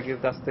 প্রত্যেকের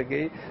কাছ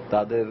থেকেই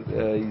তাদের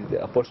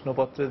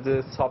প্রশ্নপত্রের যে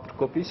সফট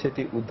কপি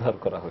সেটি উদ্ধার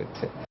করা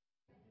হয়েছে।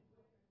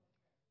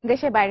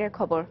 দেশের বাইরের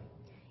খবর।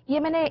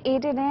 ইয়েমেনের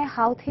এডেনে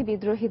হাউথি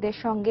বিদ্রোহীদের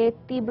সঙ্গে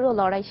তীব্র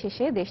লড়াই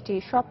শেষে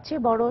দেশটির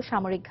সবচেয়ে বড়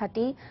সামরিক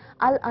ঘাঁটি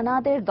আল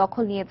আনাদের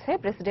দখল নিয়েছে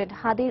প্রেসিডেন্ট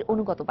হাদির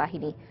অনুগত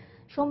বাহিনী।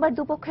 সোমবার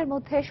দুপক্ষের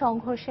মধ্যে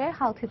সংঘর্ষে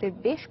হাউথিদের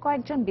বেশ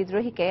কয়েকজন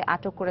বিদ্রোহীকে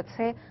আটক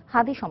করেছে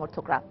হাদি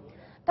সমর্থকরা।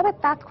 তবে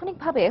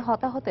তাৎক্ষণিকভাবে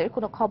হতাহতের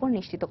কোনো খবর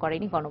নিশ্চিত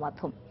করেনি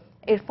গণমাধ্যম।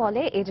 এর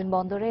ফলে এডেন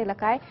বন্দর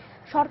এলাকায়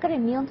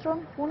সরকারের নিয়ন্ত্রণ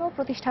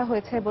পুনঃপ্রতিষ্ঠা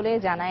হয়েছে বলে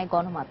জানায়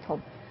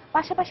গণমাধ্যম।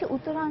 পাশাপাশি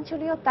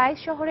উত্তরাঞ্চলীয় তাইজ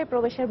শহরে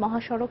প্রবেশের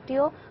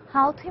মহাসড়কটিও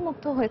হাউথি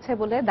মুক্ত হয়েছে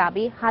বলে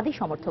দাবি হাদি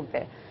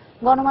সমর্থকদের।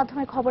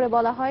 গণমাধ্যমের খবরে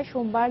বলা হয়,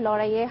 সোমবার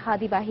লড়াইয়ে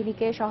হাদি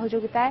বাহিনীকে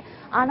সহযোগিতায়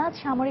আনাজ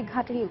সামরিক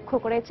ঘাঁটি লক্ষ্য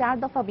করে 4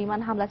 দফা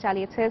বিমান হামলা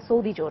চালিয়েছে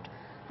সৌদি জোট।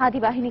 হাদি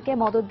বাহিনীকে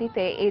মদত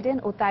দিতে এডেন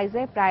ও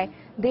তাইজে প্রায়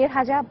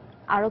 ১৫০০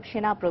 আরব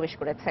সেনা প্রবেশ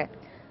করেছে।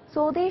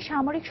 সৌদি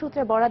সামরিক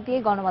সূত্রে বরাত দিয়ে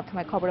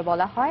গণমাধ্যমের খবরে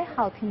বলা হয়,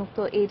 হাউথি মুক্ত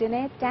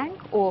এডেনে ট্যাঙ্ক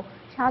ও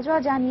সাঁজোয়া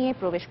যান নিয়ে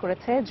প্রবেশ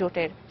করেছে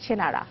জোটের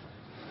সেনারা।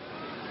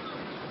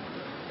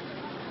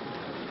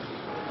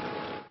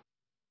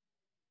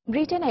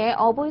 ব্রিটেনে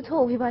অবৈধ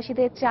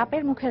অভিবাসীদের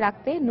চাপের মুখে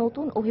রাখতে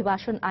নতুন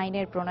অভিবাসন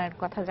আইনের প্রণয়নের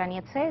কথা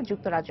জানিয়েছে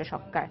যুক্তরাজ্য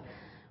সরকার।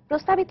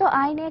 প্রস্তাবিত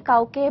আইনে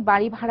কাউকে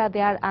বাড়ি ভাড়া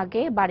দেওয়ার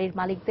আগে বাড়ির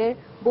মালিকদের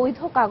বৈধ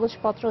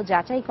কাগজপত্র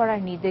যাচাই করার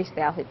নির্দেশ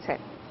দেওয়া হয়েছে।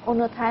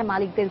 অন্যথায়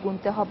মালিকদের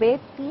গুনতে হবে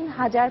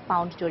 ৩,০০০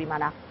 পাউন্ড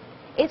জরিমানা।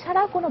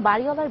 এছাড়া কোনো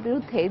বাড়িওয়ালার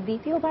বিরুদ্ধে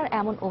দ্বিতীয়বার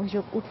এমন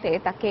অভিযোগ উঠলে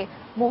তাকে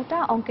মোটা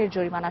অঙ্কের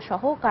জরিমানা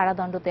সহ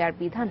কারাদণ্ড দেওয়ার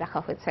বিধান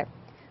রাখা হয়েছে।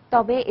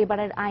 তবে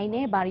এবারের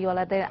আইনে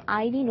বাড়িওয়ালাদের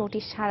আইনি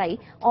নোটিশ ছাড়াই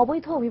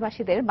অবৈধ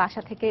অভিবাসীদের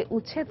বাসা থেকে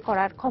উচ্ছেদ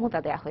করার ক্ষমতা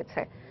দেওয়া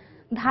হয়েছে।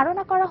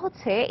 ধারণা করা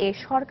হচ্ছে, এই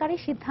সরকারি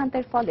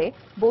সিদ্ধান্তের ফলে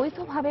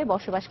বৈধভাবে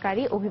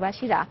বসবাসকারী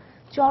অভিবাসীরা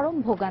চরম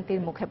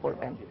ভোগান্তির মুখে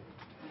পড়বেন।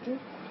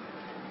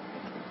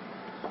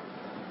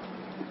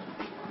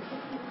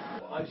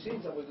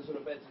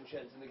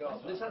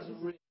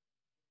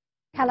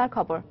 খেলার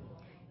খবর।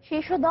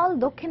 শীর্ষ দল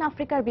দক্ষিণ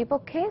আফ্রিকার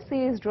বিপক্ষে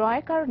সিরিজ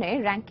ড্রয়ের কারণে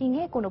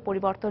র্যাঙ্কিংয়ে কোনো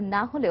পরিবর্তন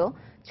না হলেও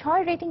 6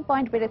 রেটিং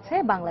পয়েন্ট বেড়েছে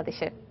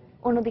বাংলাদেশের।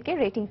 অন্যদিকে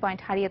রেটিং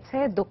পয়েন্ট হারিয়েছে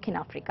দক্ষিণ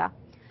আফ্রিকা।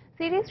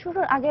 সিরিজ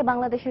শুরুর আগে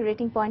বাংলাদেশের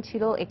রেটিং পয়েন্ট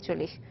ছিল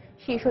 41।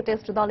 শীর্ষ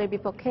টেস্ট দলের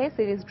বিপক্ষে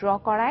সিরিজ ড্র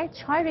করায়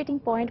 6 রেটিং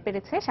পয়েন্ট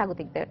বেড়েছে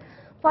স্বাগতিকদের।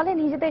 ফলে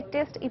নিজেদের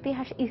টেস্ট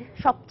ইতিহাস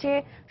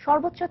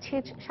সর্বোচ্চ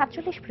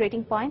 47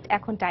 রেটিং পয়েন্ট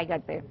এখন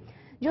টাইগারদের।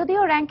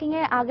 যদিও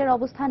র্যাঙ্কিংয়ে আগের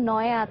অবস্থান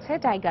 9-এ আছে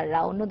টাইগাররা,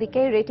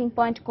 অন্যদিকে রেটিং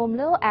পয়েন্ট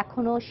কমলেও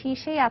এখনও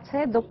শীর্ষেই আছে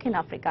দক্ষিণ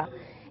আফ্রিকা।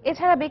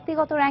 এছাড়া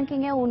ব্যক্তিগত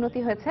র্যাঙ্কিংয়ে উন্নতি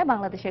হয়েছে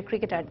বাংলাদেশের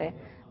ক্রিকেটারদের।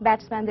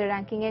 ব্যাটসম্যানদের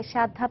র্যাঙ্কিংয়ে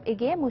 7 ধাপ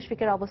এগিয়ে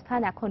মুশফিকের অবস্থান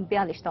এখন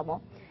 42তম।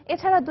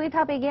 এছাড়া 2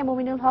 ধাপ এগিয়ে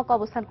মুমিনুল হক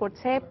অবস্থান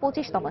করছে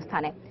 25তম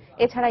স্থানে।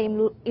 এছাড়া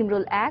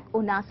ইমরুল 1 ও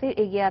নাসির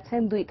এগিয়ে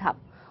আছেন 2 ধাপ।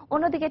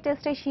 অন্যদিকে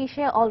টেস্টে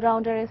শীর্ষে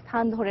অলরাউন্ডারের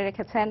স্থান ধরে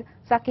রেখেছেন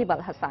সাকিব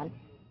আল হাসান।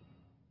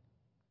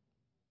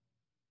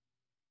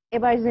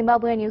 এবার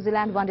জিম্বাবুয়ে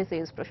নিউজিল্যান্ড ওয়ানডে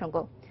সিরিজ প্রসঙ্গ।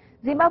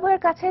 জিম্বাবুয়ের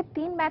কাছে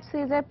 3 ম্যাচ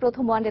সিরিজের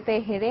প্রথম ওয়ানডেতে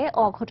হেরে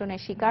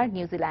অঘটনের শিকার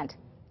নিউজিল্যান্ড।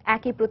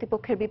 একই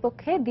প্রতিপক্ষের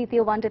বিপক্ষে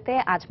দ্বিতীয় ওয়ানডেতে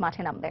আজ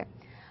মাঠে নামবে।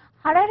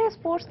 হারারে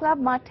স্পোর্টস ক্লাব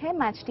মাঠে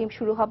ম্যাচ টিম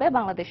শুরু হবে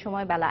বাংলাদেশ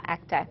সময় বেলা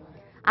 1টায়।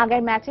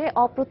 আগের ম্যাচে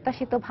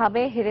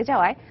অপ্রত্যাশিতভাবে হেরে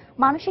যাওয়ায়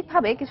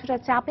মানসিকভাবে কিছুটা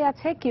চাপে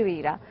আছে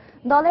কিউইরা।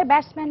 দলের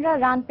ব্যাটসম্যানরা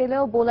রান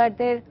পেলেও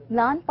বোলারদের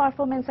ম্লান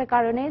পারফরমেন্সের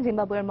কারণে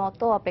জিম্বাবুয়ের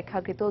মতো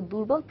অপেক্ষাকৃত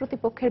দুর্বল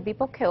প্রতিপক্ষের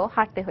বিপক্ষেও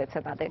হারতে হয়েছে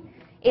তাদের।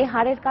 এই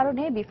হারের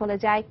কারণে বিফলে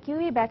যায়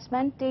কিউই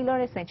ব্যাটসম্যান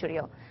টেইলরের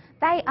সেঞ্চুরিও।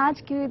 তাই আজ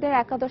কিউইদের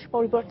একাদশ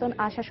পরিবর্তন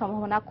আসার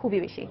সম্ভাবনা খুবই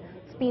বেশি।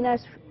 স্পিনার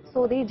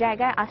সৌদির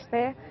জায়গায়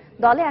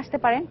দলে আসতে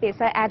পারেন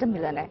পেসার অ্যাডাম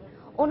মিলানে।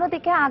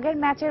 অন্যদিকে আগের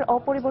ম্যাচের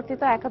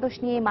অপরিবর্তিত একাদশ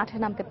নিয়ে মাঠে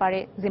নামতে পারে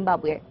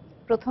জিম্বাবুয়ে।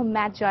 প্রথম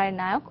ম্যাচ জয়ের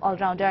নায়ক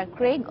অলরাউন্ডার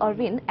ক্রেইগ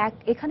অরভিন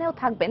এখানেও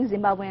থাকবেন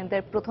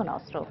জিম্বাবুয়ানদের প্রধান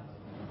অস্ত্র।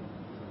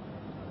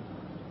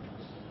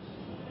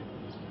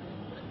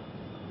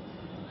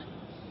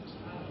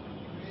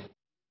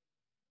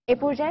 এ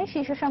পর্যায়ে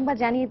শীর্ষ সংবাদ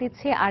জানিয়ে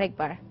দিচ্ছি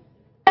আরেকবার।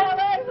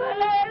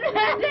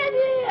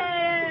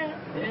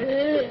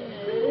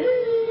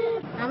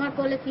 আমার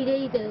কোলে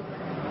ফিরেই দেব।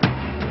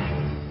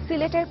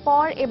 সিলেটের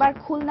পর এবার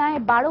খুলনায়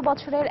 12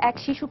 বছরের এক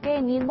শিশুকে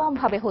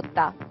নির্মমভাবে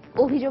হত্যা।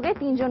 অভিযোগে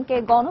 3 জনকে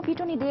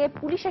গণপিটুনি দিয়ে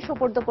পুলিশে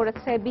সোপর্দ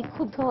করেছে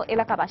বিক্ষুব্ধ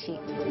এলাকাবাসী।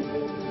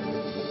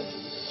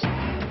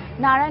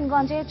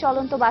 নারায়ণগঞ্জে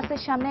চলন্ত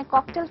বাসের সামনে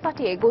ককটেল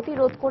ফাটিয়ে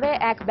গতিরোধ করে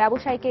এক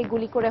ব্যবসায়ীকে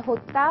গুলি করে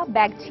হত্যা,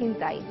 ব্যাগ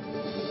ছিনতাই।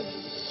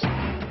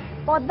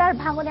 পদ্মার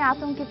ভাঙনে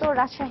আতঙ্কিত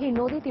রাজশাহীর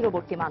নদী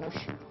তীরবর্তী মানুষ।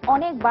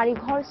 অনেক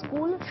বাড়িঘর,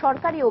 স্কুল,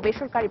 সরকারি ও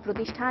বেসরকারি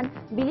প্রতিষ্ঠান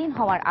বিলীন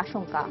হওয়ার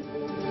আশঙ্কা।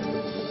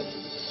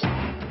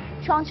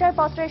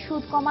 সঞ্চয়পত্রের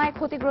সুদ কমায়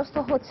ক্ষতিগ্রস্ত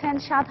হচ্ছেন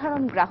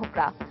সাধারণ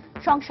গ্রাহকরা।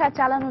 সংসার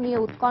চালানো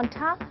নিয়ে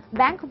উৎকণ্ঠা,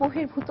 ব্যাংক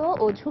বহির্ভূত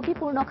ও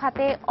ঝুঁকিপূর্ণ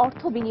খাতে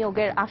অর্থ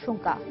বিনিয়োগের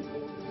আশঙ্কা।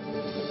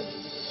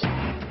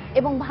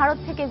 এবং ভারত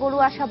থেকে গরু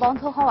আসা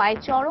বন্ধ হওয়ায়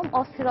চরম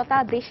অস্থিরতা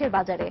দেশের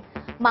বাজারে।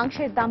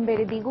 মাংসের দাম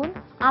বেড়ে দ্বিগুণ,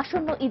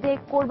 আসন্ন ঈদে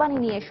কোরবানি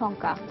নিয়ে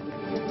শঙ্কা।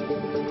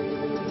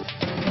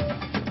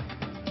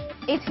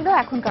 এই ছিল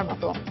এখনকার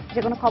মতো।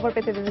 যেকোনো খবর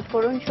পেতে ভিজিট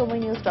করুন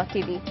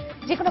সময়নিউজ.tv।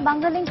 যেকোনো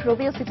বাংলা লিংক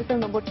রবিও সিটিসেল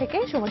নম্বর থেকে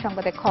সময়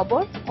সংবাদের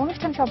খবর,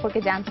 অনুষ্ঠান সম্পর্কে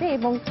জানতে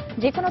এবং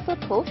যেকোনো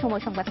তথ্য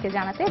সময় সংবাদকে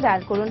জানাতে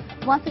ডায়াল করুন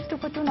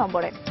 16242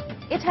 নম্বরে।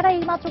 এছাড়া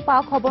এইমাত্র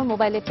পাওয়া খবর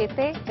মোবাইলে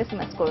পেতে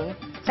SMS করুন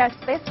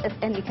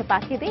 *SN লিখে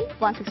পাঠিয়ে দিন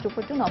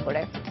 16242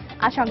 নম্বরে।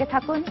 আর সঙ্গে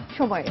থাকুন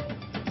সময়ের।